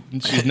 She's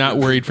not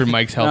worried for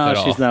Mike's health no, at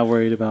all. she's not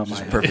worried about my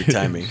Perfect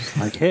timing.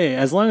 Like, hey,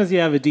 as long as you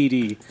have a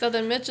DD. So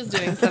then Mitch is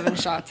doing 7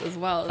 shots as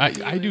well.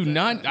 I do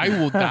not. I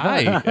will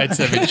die at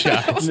 7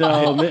 shots.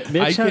 No, Mitch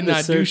I had the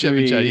cannot do 7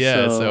 surgery, shots.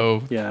 Yeah,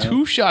 so yeah.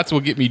 2 shots will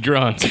get me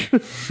drunk.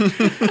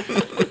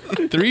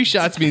 3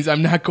 shots means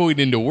I'm not going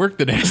into work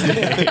the next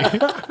day.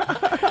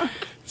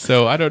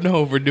 So I don't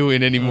know if we're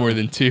doing any more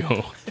than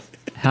 2.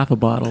 Half a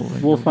bottle. and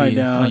We'll you'll find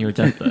be out. on your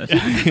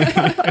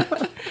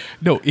deathbed.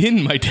 No,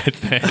 in my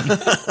deathbed.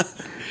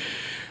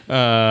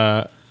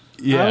 Yeah.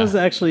 I was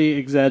actually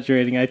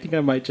exaggerating. I think I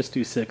might just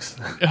do 6.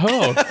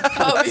 Oh,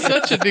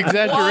 such an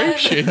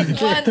exaggeration.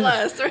 One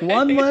less, right?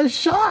 One less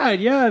shot.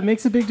 Yeah, it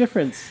makes a big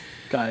difference,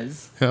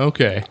 guys.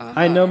 Okay.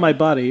 I know my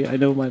body. I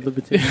know my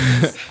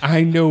limitations.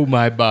 I know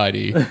my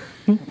body.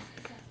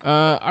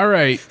 All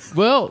right.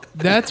 Well,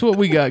 that's what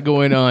we got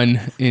going on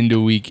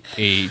into week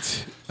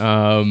 8.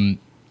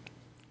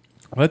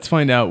 Let's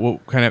find out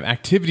what kind of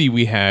activity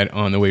we had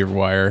on the waiver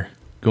wire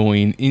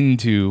going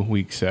into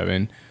week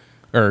 7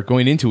 or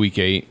going into week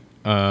 8.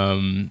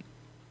 Andy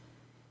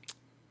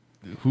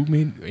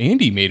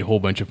made a whole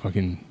bunch of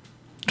fucking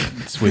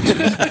switches.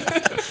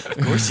 Of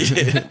course you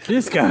did.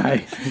 This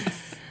guy.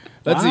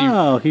 Let's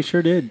Wow, he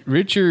sure did. see.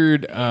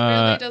 Richard,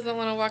 Really doesn't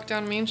want to walk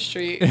down Main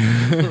Street.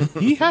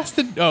 he has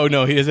to. Oh,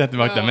 no, he doesn't have to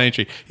walk down Oh. Main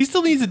Street. He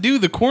still needs to do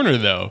the corner,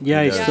 though.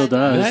 Yeah, he Yeah. still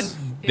does.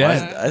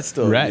 That I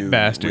still rat do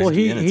bastard. Well,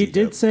 whiskey he and a he teacup.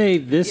 did say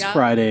this Yeah,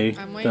 Friday,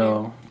 I'm waiting.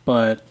 though.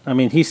 But, I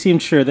mean, he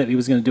seemed sure that he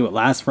was going to do it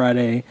last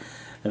Friday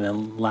and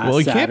then last Well,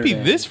 he Saturday. can't be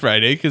this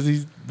Friday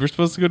because we're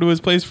supposed to go to his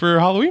place for a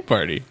Halloween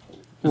party.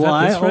 Well, that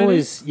I this Friday?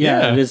 always,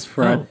 Yeah. it is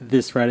Oh.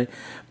 this Friday.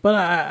 But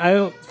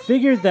I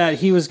figured that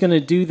he was going to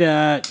do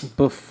that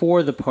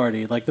before the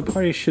party. Like, the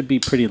party should be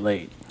pretty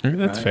late.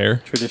 That's right?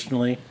 fair.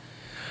 Traditionally,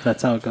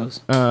 that's how it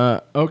goes.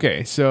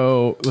 Okay,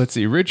 so let's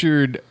see.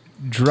 Richard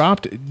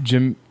dropped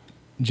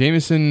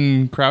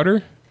Jamison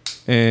Crowder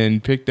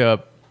and picked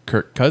up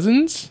Kirk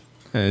Cousins,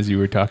 as you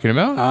were talking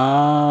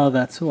about.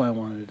 That's who I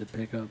wanted to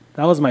pick up.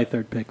 That was my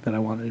 3rd pick that I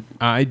wanted.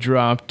 I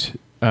dropped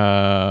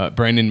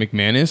Brandon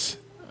McManus.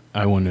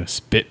 I want to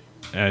spit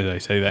as I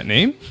say that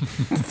name.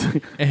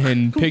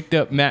 And picked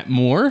up Matt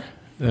Moore,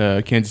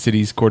 Kansas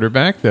City's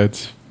quarterback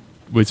that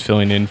was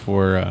filling in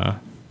for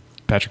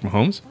Patrick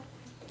Mahomes.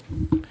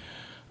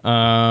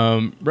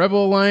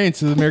 Rebel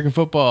Alliance of American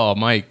Football.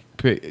 Mike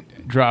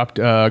dropped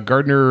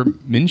Gardner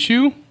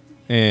Minshew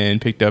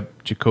and picked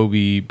up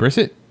Jacoby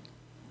Brissett.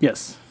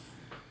 Yes.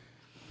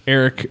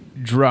 Eric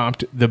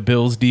dropped the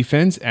Bills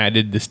defense,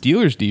 added the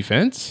Steelers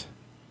defense.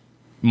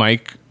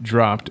 Mike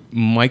dropped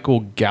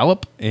Michael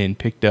Gallup and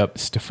picked up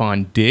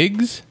Stephon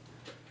Diggs.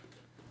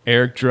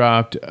 Eric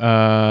dropped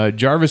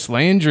Jarvis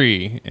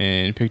Landry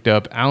and picked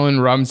up Allen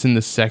Robinson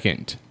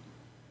II.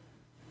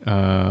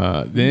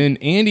 Then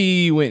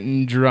Andy went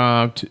and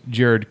dropped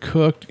Jared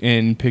Cook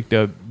and picked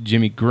up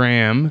Jimmy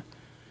Graham.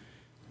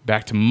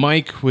 Back to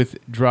Mike with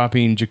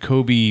dropping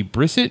Jacoby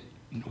Brissett,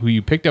 who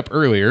you picked up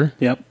earlier,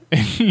 Yep.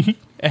 and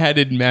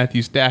added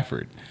Matthew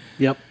Stafford.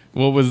 Yep.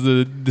 What was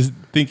the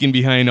thinking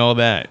behind all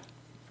that?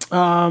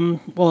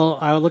 Well,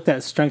 I looked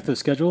at strength of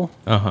schedule,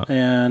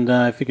 and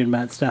I figured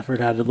Matt Stafford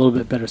had a little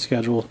bit better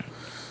schedule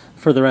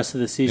for the rest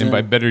of the season. And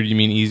by better, do you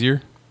mean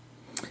easier?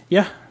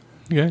 Yeah.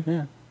 Okay.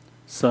 Yeah.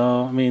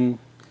 So, I mean,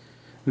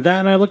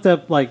 that, and I looked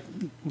up like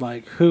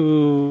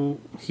who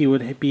he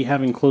would be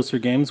having closer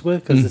games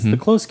with, because it's the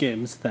close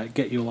games that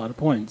get you a lot of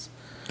points.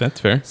 That's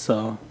fair.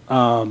 So,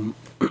 and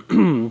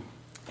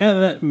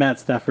that Matt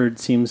Stafford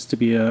seems to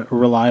be a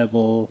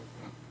reliable,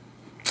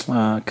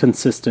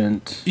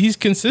 consistent. He's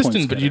consistent,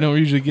 Points but you getter. don't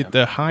usually get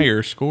the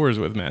higher scores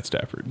with Matt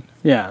Stafford.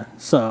 Yeah.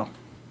 So,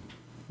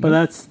 but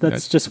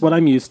that's just what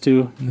I'm used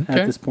to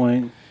Okay. at this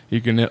point.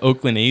 You're going to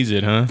Oakland A's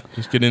it, huh?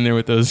 Just get in there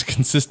with those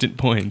consistent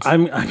points.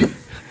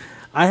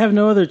 I have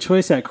no other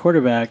choice at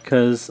quarterback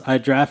because I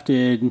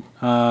drafted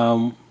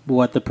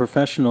what the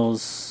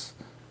professionals,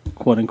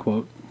 quote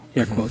unquote,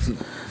 air quotes,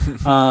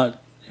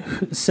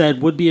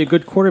 said would be a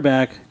good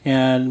quarterback,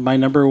 and my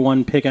number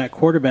 1 pick at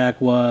quarterback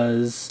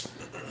was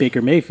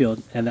Baker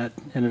Mayfield, and that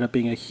ended up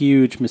being a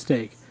huge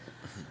mistake.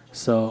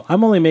 So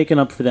I'm only making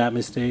up for that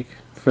mistake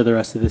for the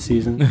rest of the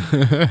season.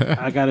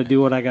 I got to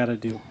do what I got to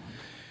do.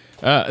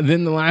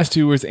 Then the last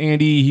two was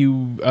Andy. He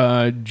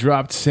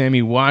dropped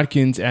Sammy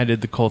Watkins,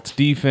 added the Colts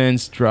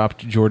defense,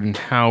 dropped Jordan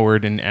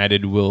Howard, and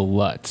added Will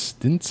Lutz.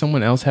 Didn't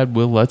someone else have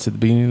Will Lutz at the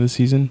beginning of the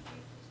season?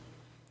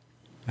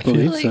 I feel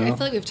Believe like, so. I feel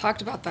like we've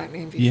talked about that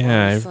name before.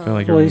 Yeah, I so. feel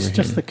like I Well, he's remember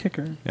just him. the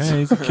kicker. Yeah,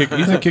 he's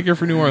a kicker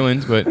for New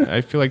Orleans, but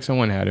I feel like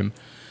someone had him.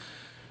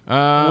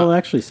 We'll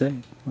actually say.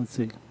 Let's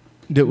see.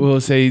 Will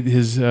it say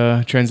his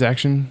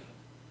transaction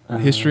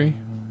history?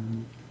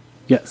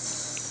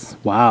 Yes.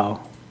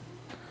 Wow.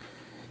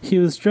 He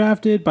was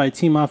drafted by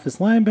Team Office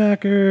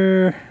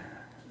linebacker,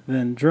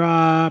 then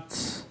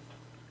dropped.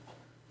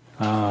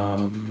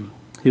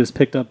 He was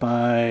picked up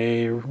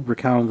by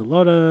Recount the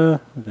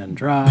Lota, then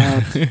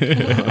dropped.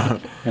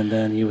 And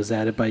then he was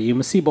added by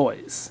UMC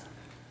Boys.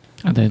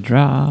 And then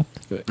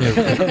dropped.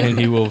 And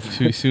he will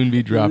soon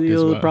be dropped as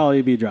He'll well.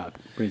 probably be dropped.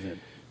 Pretty soon.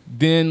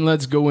 Then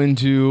let's go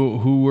into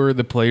who were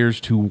the players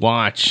to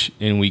watch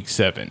in Week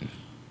 7.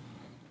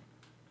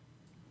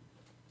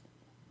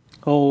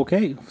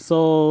 Okay,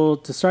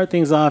 so to start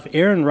things off,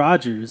 Aaron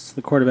Rodgers,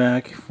 the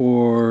quarterback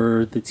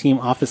for the Team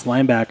Office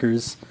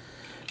linebackers,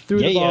 threw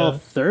the ball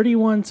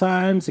 31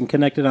 times and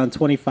connected on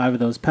 25 of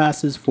those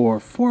passes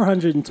for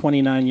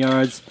 429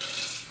 yards,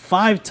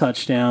 5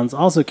 touchdowns.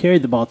 Also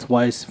carried the ball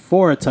twice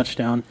for a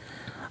touchdown.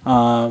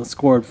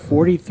 Scored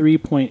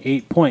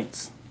 43.8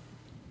 points.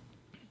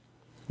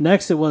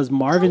 Next, it was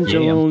Marvin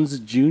Jones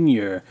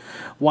Jr.,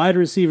 wide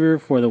receiver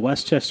for the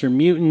Westchester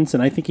Mutants,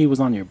 and I think he was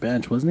on your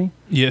bench, wasn't he?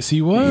 Yes,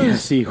 he was.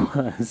 Yes, he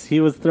was.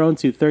 He was thrown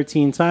to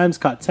 13 times,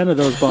 caught 10 of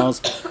those balls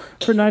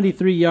for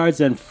 93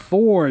 yards and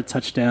 4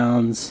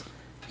 touchdowns.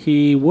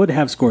 He would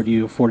have scored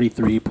you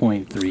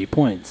 43.3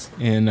 points.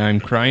 And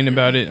I'm crying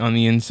about it on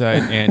the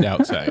inside and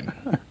outside.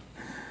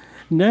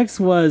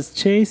 Next was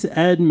Chase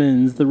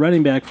Edmonds, the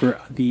running back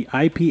for the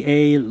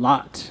IPA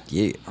lot.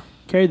 Yeah.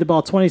 Carried the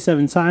ball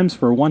 27 times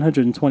for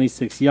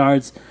 126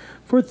 yards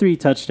for 3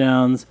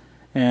 touchdowns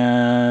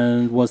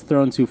and was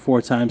thrown to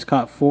 4 times,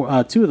 caught 2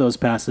 of those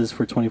passes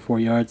for 24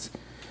 yards.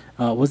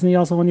 Wasn't he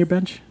also on your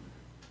bench?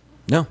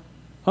 No.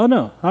 Oh,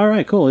 no. All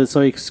right, cool.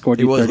 So he scored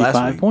He you was last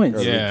 35 week. points.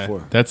 Or- Yeah,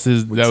 before. that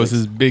was 6.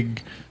 his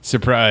big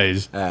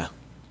surprise.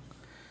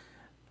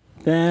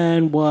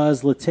 Then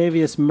was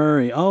Latavius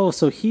Murray. Oh,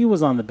 so he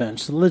was on the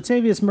bench. So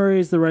Latavius Murray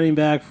is the running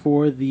back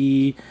for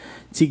the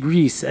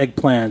Tigris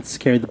Eggplants.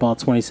 Carried the ball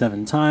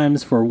 27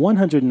 times for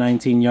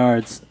 119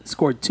 yards,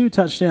 scored 2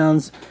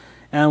 touchdowns,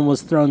 and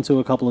was thrown to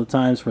a couple of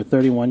times for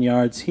 31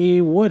 yards.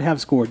 He would have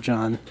scored,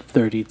 John,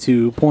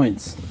 32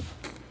 points.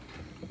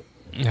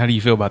 How do you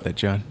feel about that,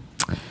 John?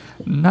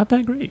 Not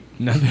that great.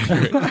 Not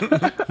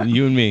that great.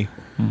 You and me,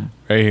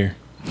 right here.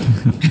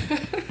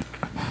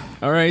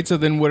 All right, so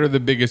then what are the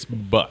biggest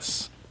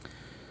busts?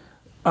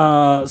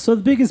 So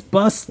the biggest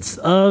busts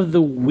of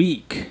the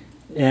week,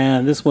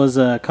 and this was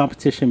a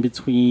competition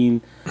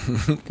between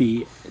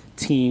the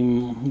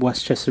Team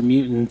Westchester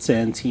Mutants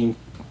and Team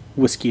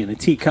Whiskey in a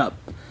Teacup.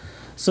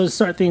 So to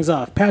start things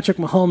off, Patrick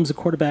Mahomes, a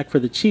quarterback for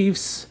the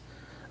Chiefs,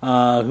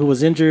 who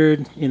was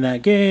injured in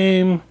that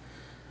game,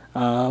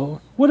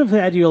 would have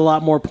had you a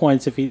lot more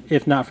points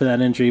if not for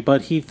that injury,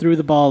 but he threw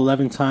the ball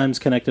 11 times,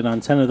 connected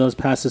on 10 of those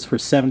passes for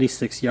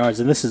 76 yards,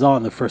 and this is all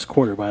in the first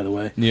quarter, by the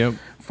way. Yep.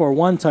 For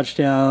 1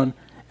 touchdown,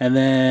 and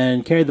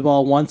then carried the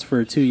ball once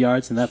for 2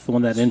 yards, and that's the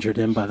one that injured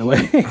him, by the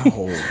way.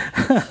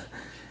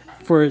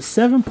 For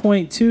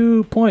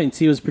 7.2 points,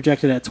 he was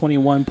projected at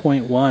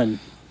 21.1.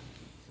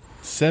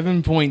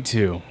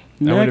 7.2.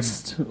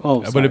 Next,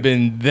 I would have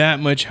been that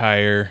much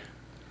higher,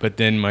 but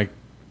then my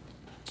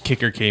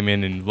kicker came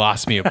in and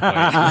lost me a point.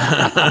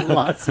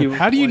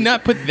 How do you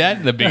not put that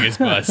in the biggest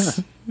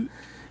bust?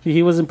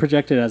 He wasn't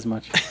projected as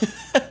much.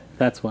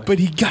 That's why. But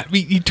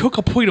he took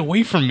a point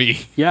away from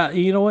me. Yeah,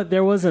 you know what?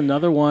 There was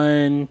another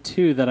one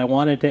too that I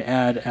wanted to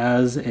add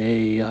as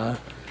a,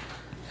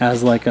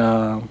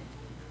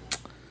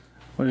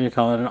 what do you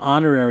call it? An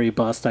honorary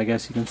bust, I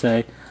guess you can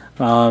say.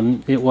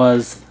 It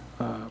was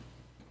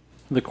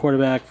the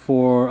quarterback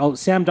for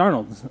Sam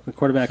Darnold, the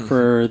quarterback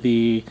for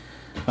the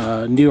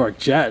New York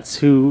Jets,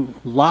 who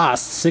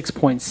lost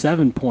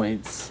 6.7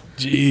 points.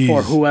 Jeez.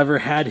 For whoever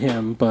had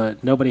him,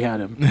 but nobody had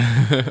him.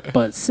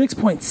 But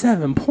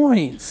 6.7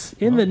 points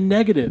in the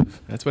negative.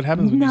 That's what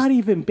happens. Not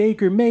even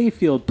Baker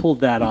Mayfield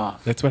pulled that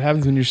off. That's what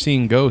happens when you're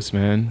seeing ghosts,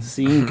 man.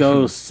 Seeing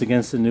ghosts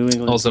against the New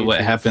England Also, what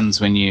Patriots.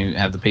 happens when you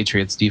have the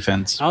Patriots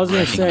defense? I was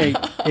going to say,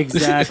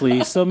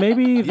 exactly. So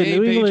maybe the Yay,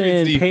 New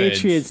England Patriots defense.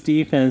 Patriots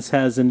defense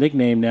has a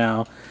nickname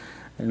now,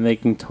 and they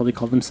can totally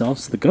call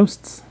themselves the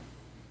Ghosts.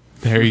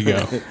 There you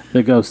go.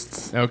 The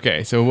Ghosts.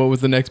 Okay, so what was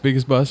the next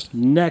biggest bust?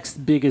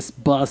 Next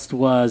biggest bust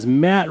was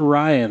Matt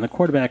Ryan, the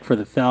quarterback for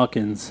the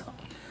Falcons.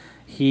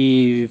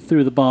 He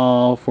threw the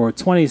ball for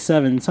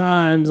 27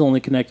 times, only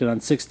connected on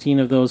 16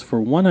 of those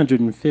for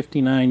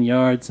 159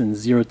 yards and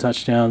 0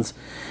 touchdowns.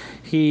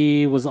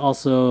 He was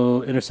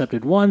also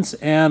intercepted once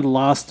and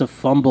lost a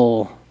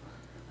fumble.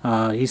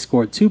 He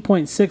scored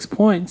 2.6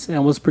 points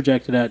and was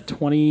projected at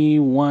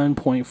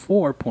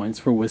 21.4 points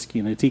for Whiskey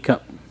in a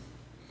Teacup.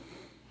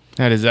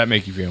 How does that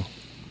make you feel?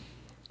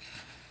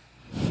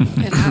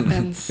 It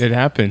happens. It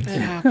happens. It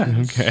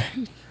happens. Okay.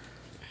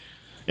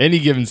 Any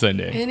given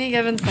Sunday. Any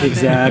given Sunday.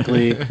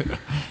 Exactly.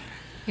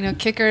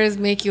 Kickers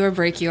make you or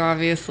break you,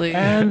 obviously.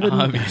 And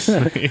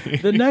Obviously.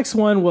 the next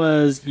one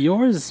was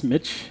yours,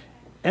 Mitch.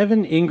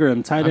 Evan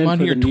Ingram, tight I'm end on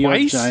for here the New York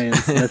twice?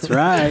 Giants. That's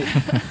right.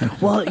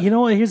 Well, you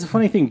know what? Here's the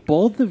funny thing.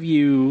 Both of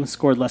you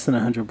scored less than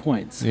 100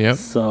 points. Yep.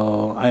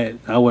 So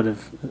I would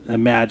have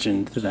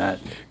imagined that.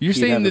 You're you'd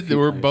saying have a that few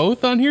we're players.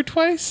 both on here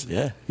twice?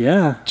 Yeah.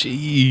 Yeah.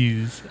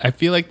 Jeez. I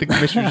feel like the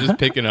commissioner's just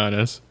picking on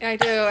us. I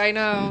do. I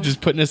know.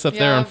 Just putting us up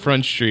there Yeah. on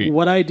Front Street.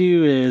 What I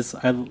do is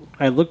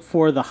I look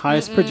for the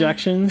highest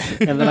projections,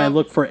 and then I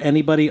look for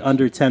anybody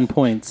under 10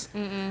 points.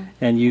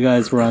 And you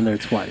guys were on there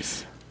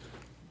twice.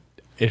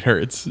 It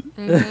hurts.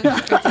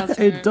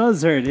 It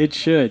does hurt. It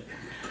should.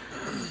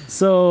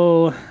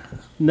 So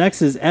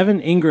next is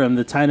Evan Ingram,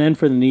 the tight end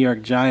for the New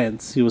York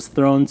Giants. He was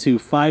thrown to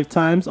 5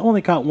 times,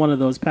 only caught one of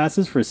those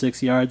passes for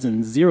 6 yards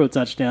and 0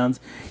 touchdowns.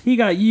 He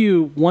got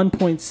you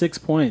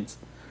 1.6 points.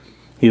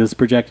 He was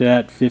projected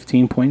at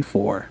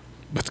 15.4.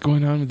 What's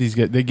going on with these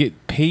guys? They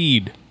get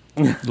paid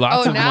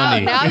lots of now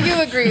money. now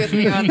you agree with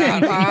me on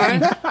that,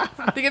 huh?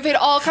 They get paid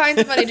all kinds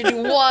of money to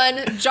do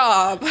one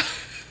job.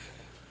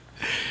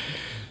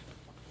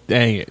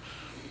 Dang it.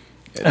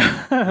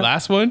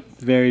 Last one?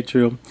 Very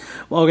true.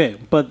 Well, okay,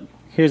 but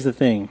here's the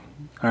thing.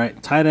 All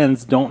right, tight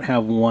ends don't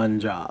have one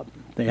job.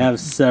 They have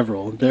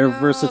several. They're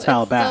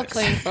versatile it's backs.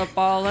 Still playing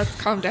football. Let's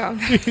calm down.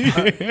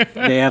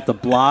 They have to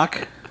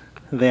block,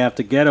 they have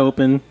to get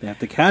open, they have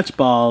to catch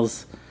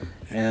balls,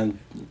 and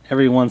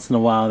every once in a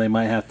while they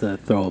might have to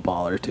throw a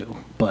ball or two.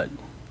 But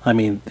I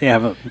mean, they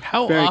have a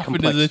How very often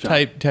complex does a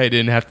job. tight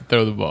end have to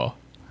throw the ball?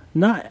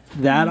 Not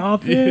that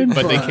often,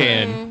 But they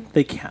can.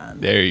 They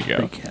can. There you go.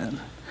 They can.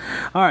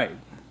 All right.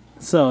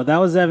 So that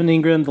was Evan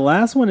Ingram. The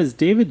last one is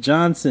David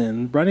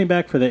Johnson, running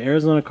back for the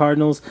Arizona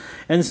Cardinals.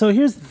 And so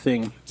here's the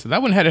thing. So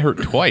that one had to hurt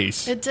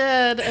twice. It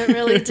did. It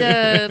really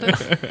did.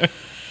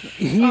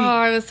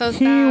 I was so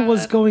sad. He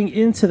was going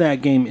into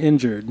that game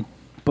injured,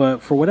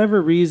 but for whatever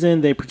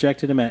reason, they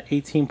projected him at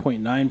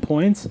 18.9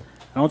 points.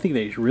 I don't think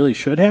they really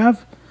should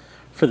have,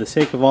 for the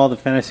sake of all the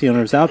fantasy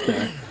owners out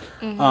there.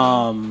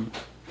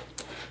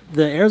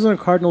 The Arizona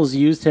Cardinals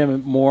used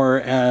him more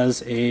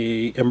as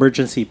a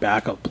emergency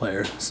backup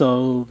player,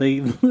 so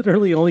they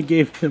literally only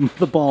gave him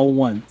the ball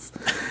once,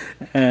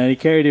 and he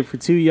carried it for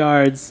 2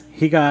 yards.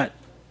 He got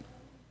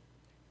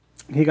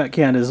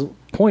Candace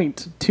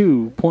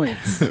 0.2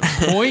 points.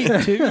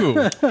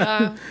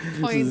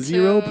 0.2. Point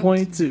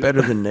 0.2.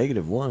 Better than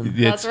 -1.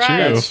 It's That's right.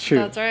 true. That's true.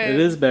 That's right. It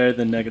is better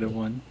than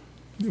 -1.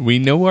 We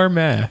know our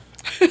math.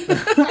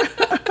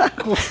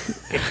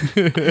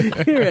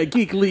 Here at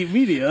Geek Elite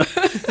Media,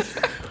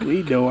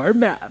 we know our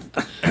math.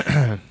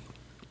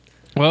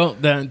 Well,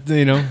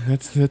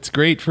 that's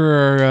great for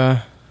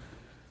our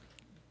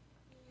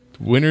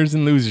winners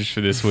and losers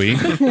for this week.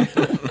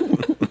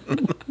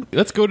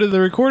 Let's go to the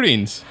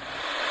recordings.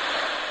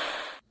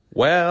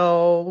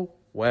 Well.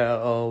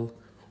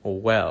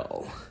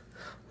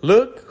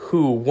 Look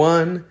who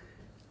won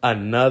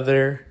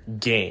another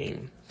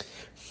game.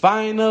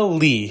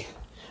 Finally,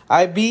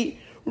 I beat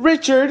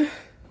Richard,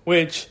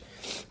 which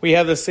we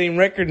have the same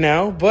record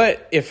now,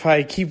 but if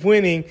I keep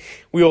winning,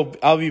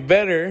 I'll be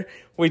better,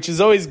 which is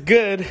always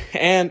good.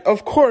 And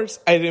of course,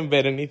 I didn't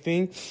bet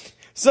anything.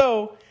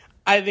 So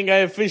I think I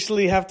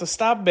officially have to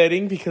stop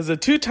betting because the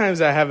 2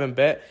 times I haven't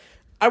bet,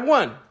 I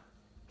won.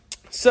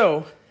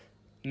 So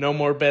no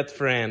more bets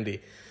for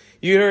Andy.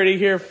 You heard it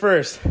here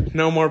first.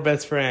 No more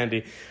bets for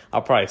Andy.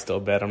 I'll probably still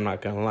bet, I'm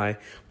not going to lie.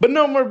 But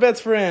no more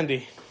bets for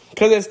Andy.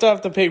 Because I still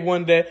have to pay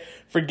one debt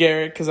for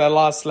Garrett because I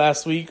lost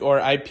last week or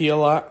IP a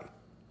lot.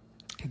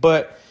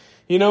 But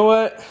you know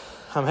what?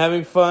 I'm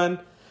having fun.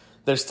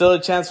 There's still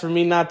a chance for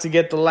me not to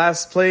get the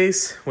last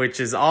place, which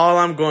is all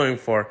I'm going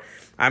for.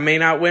 I may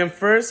not win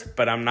first,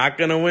 but I'm not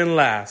going to win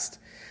last.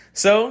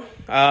 So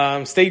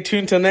stay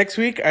tuned till next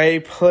week. I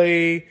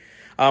play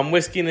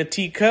Whiskey in a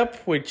Teacup,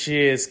 which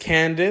is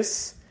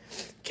Candace.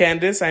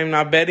 I'm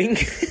not betting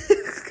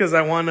because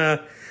I want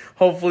to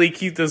hopefully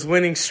keep this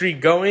winning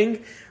streak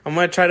going. I'm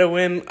going to try to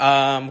win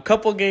a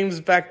couple games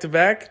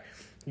back-to-back,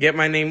 get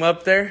my name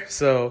up there.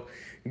 So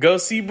go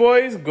Sea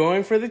Boys,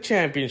 going for the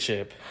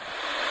championship.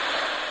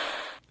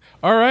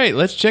 All right,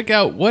 let's check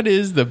out what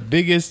is the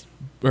biggest,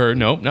 or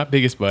no, not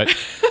biggest butt.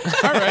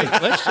 All right,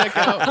 let's check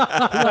out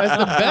who has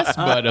the best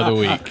butt of the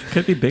week.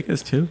 Could be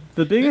biggest too.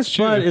 The biggest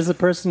true. butt is the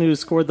person who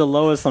scored the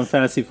lowest on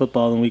fantasy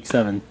football in week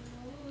 7.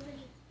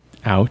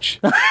 Ouch.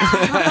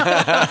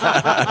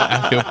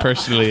 I feel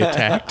personally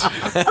attacked.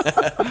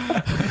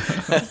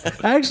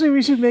 Actually,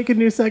 we should make a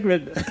new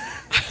segment.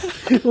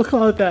 We'll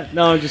call it that.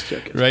 No, I'm just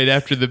joking. Right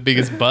after the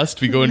biggest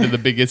bust, we go into the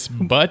biggest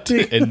butt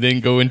and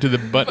then go into the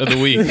butt of the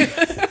week.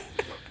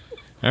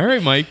 All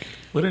right, Mike.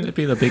 Wouldn't it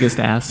be the biggest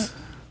ass?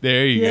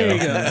 There you There go. you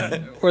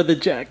go. Or the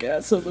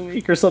jackass of the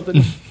week or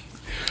something.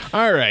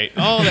 All right,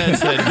 all that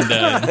said and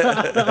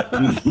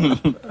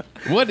done.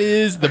 What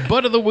is the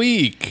butt of the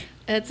week?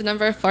 It's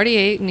number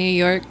 48, New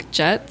York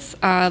Jets. The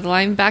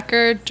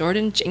linebacker,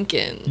 Jordan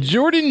Jenkins.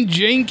 Jordan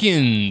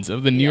Jenkins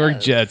of the New York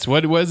Jets.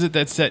 What was it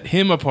that set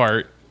him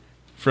apart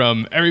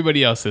from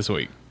everybody else this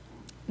week?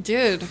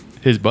 Dude,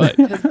 His butt.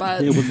 his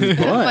butt. It was his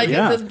butt, Like,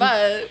 yeah. it's his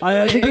butt.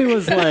 I think it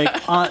was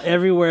like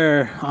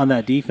everywhere on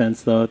that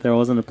defense, though. There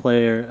wasn't a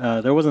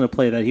player. There wasn't a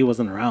play that he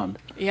wasn't around.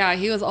 Yeah,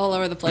 he was all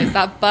over the place.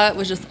 That butt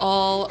was just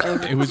all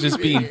over. It was just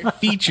being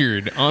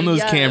featured on those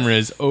Yes.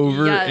 cameras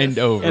over Yes. and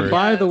over. And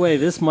by the way,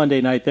 this Monday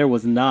night there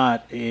was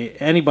not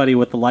anybody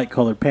with the light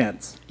colored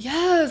pants.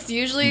 Yes,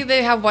 usually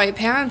they have white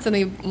pants,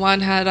 and one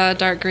had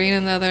dark green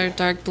and the other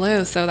dark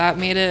blue, so that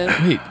made it.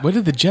 Wait, what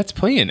did the Jets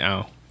play in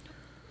now?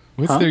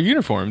 What's their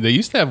uniform? They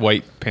used to have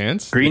white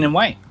pants. Green and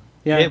white.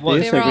 Yeah, It was- they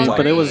used to They were green, all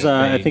but it was.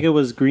 I green. think it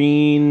was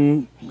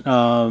green.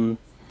 Well,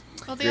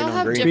 they all on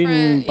have green. different.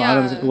 Green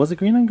bottoms. Yeah, Was it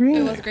green on green?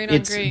 it was green on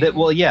It's green. that.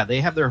 Well, yeah,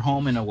 they have their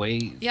home and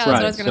away. Yeah, that's what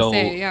I was side. gonna So,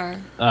 say.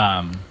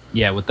 Yeah.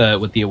 Yeah, with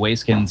the away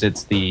skins,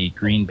 it's the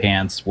green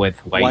pants with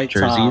white, White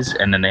jerseys,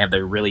 top. and then they have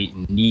their really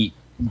neat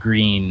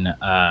green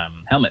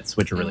helmets,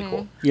 which are really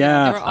cool. They were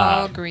Yeah.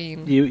 all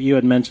green. You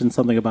had mentioned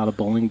something about a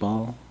bowling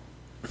ball.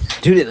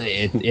 Dude,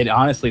 it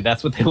honestly,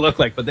 that's what they look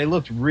like, but they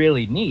looked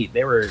really neat.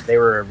 They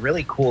were a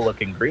really cool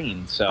looking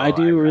green. So I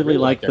do really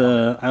like their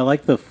helmet. I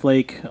like the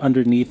flake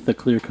underneath the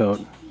clear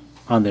coat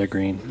on their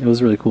green. It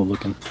was really cool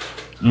looking.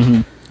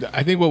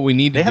 I think what we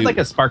need to They had do. like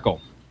a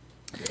sparkle.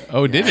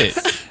 Oh, did it?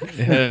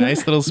 It had a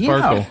nice little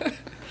sparkle.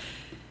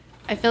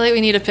 I feel like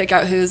we need to pick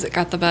out who's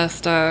got the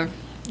best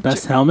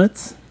Best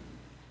helmets.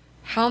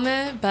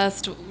 helmet,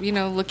 best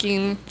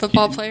looking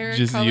football player.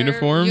 Just color.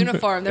 uniform?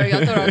 Uniform. There you go.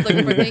 That's what I was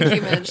looking for. Thank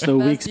you, Mitch. The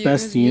week's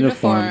best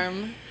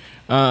uniform.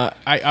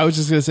 I was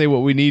just gonna say what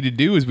we need to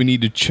do is we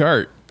need to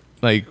chart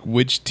like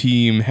which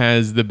team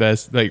has the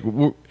best. Like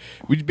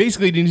we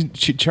basically need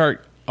to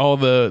chart all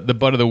the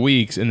butt of the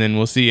weeks, and then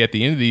we'll see at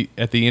the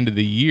end of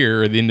the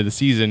year or the end of the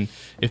season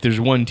if there's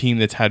one team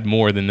that's had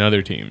more than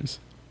other teams.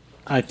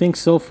 I think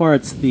so far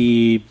it's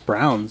the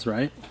Browns,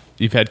 right?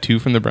 You've had 2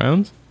 from the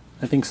Browns.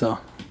 I think so.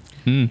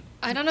 I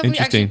don't know if we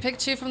actually Interesting. picked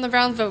 2 from the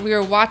Browns, but we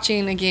were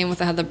watching a game that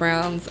had the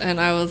Browns, and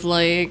I was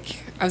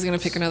like, I was going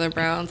to pick another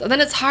Browns. And then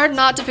it's hard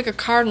not to pick a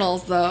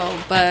Cardinals, though,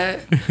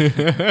 but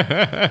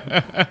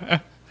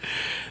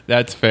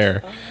That's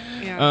fair.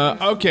 yeah.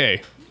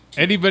 Okay.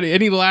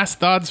 Any last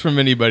thoughts from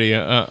anybody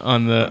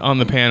on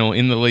the panel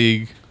in the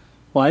league?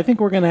 Well, I think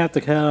we're going to have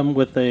to come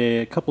with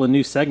a couple of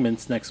new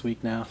segments next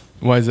week now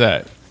Why is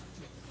that?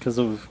 because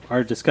of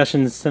our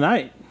discussions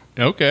tonight.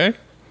 Okay.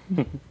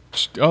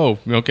 Oh,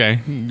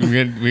 okay.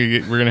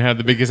 We're gonna have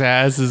the biggest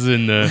asses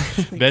and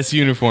the best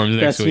uniforms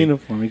next Best week.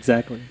 uniform,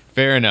 exactly.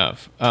 Fair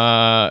enough.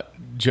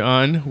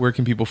 John, where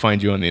can people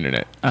find you on the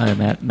internet? I'm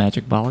at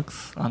Magic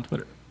Bollocks on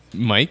Twitter.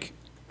 Mike,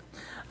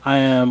 I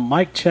am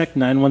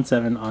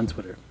MikeCheck917 on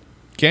Twitter.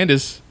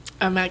 Candace,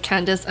 I'm at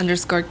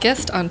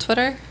Candace_Gist on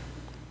Twitter.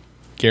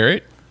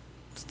 Garrett.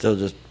 Still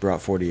just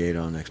brought 48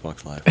 on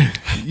Xbox Live.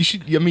 You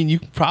should. I mean, you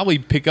could probably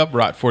pick up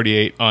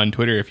Rot48 on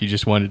Twitter if you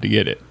just wanted to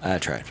get it. I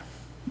tried.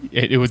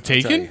 It was tell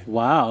taken. you.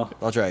 Wow.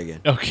 I'll try again.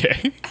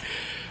 Okay.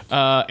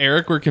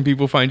 Eric, where can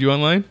people find you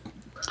online?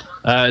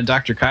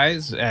 Dr.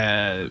 Kai's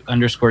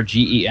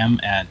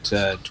 _GEM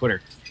at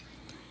Twitter.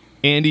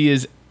 Andy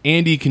is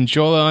Andy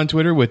Conchola on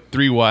Twitter with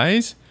 3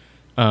 Y's.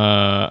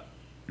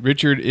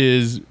 Richard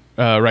is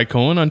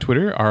Rycowen on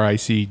Twitter,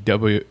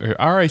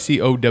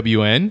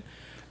 RICOWN.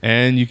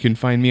 And you can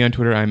find me on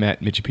Twitter. I'm at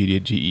Mitchipedia,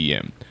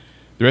 GEM.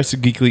 The rest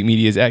of Geek Elite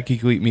Media is at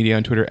Geek Elite Media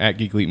on Twitter, at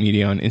Geek Elite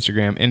Media on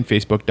Instagram, and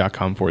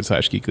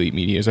Facebook.com/Geek Elite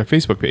Media is our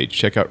Facebook page.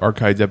 Check out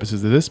archived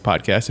episodes of this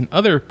podcast and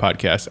other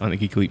podcasts on the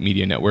Geek Elite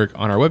Media Network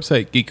on our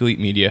website,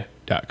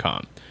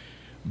 geekelitemedia.com.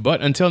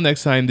 But until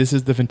next time, this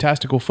is the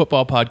Fantastical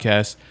Football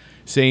Podcast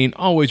saying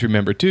always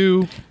remember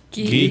to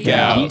geek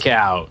out. Geek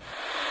out.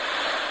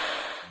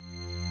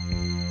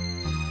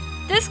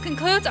 This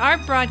concludes our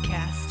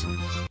broadcast.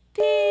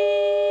 Beep.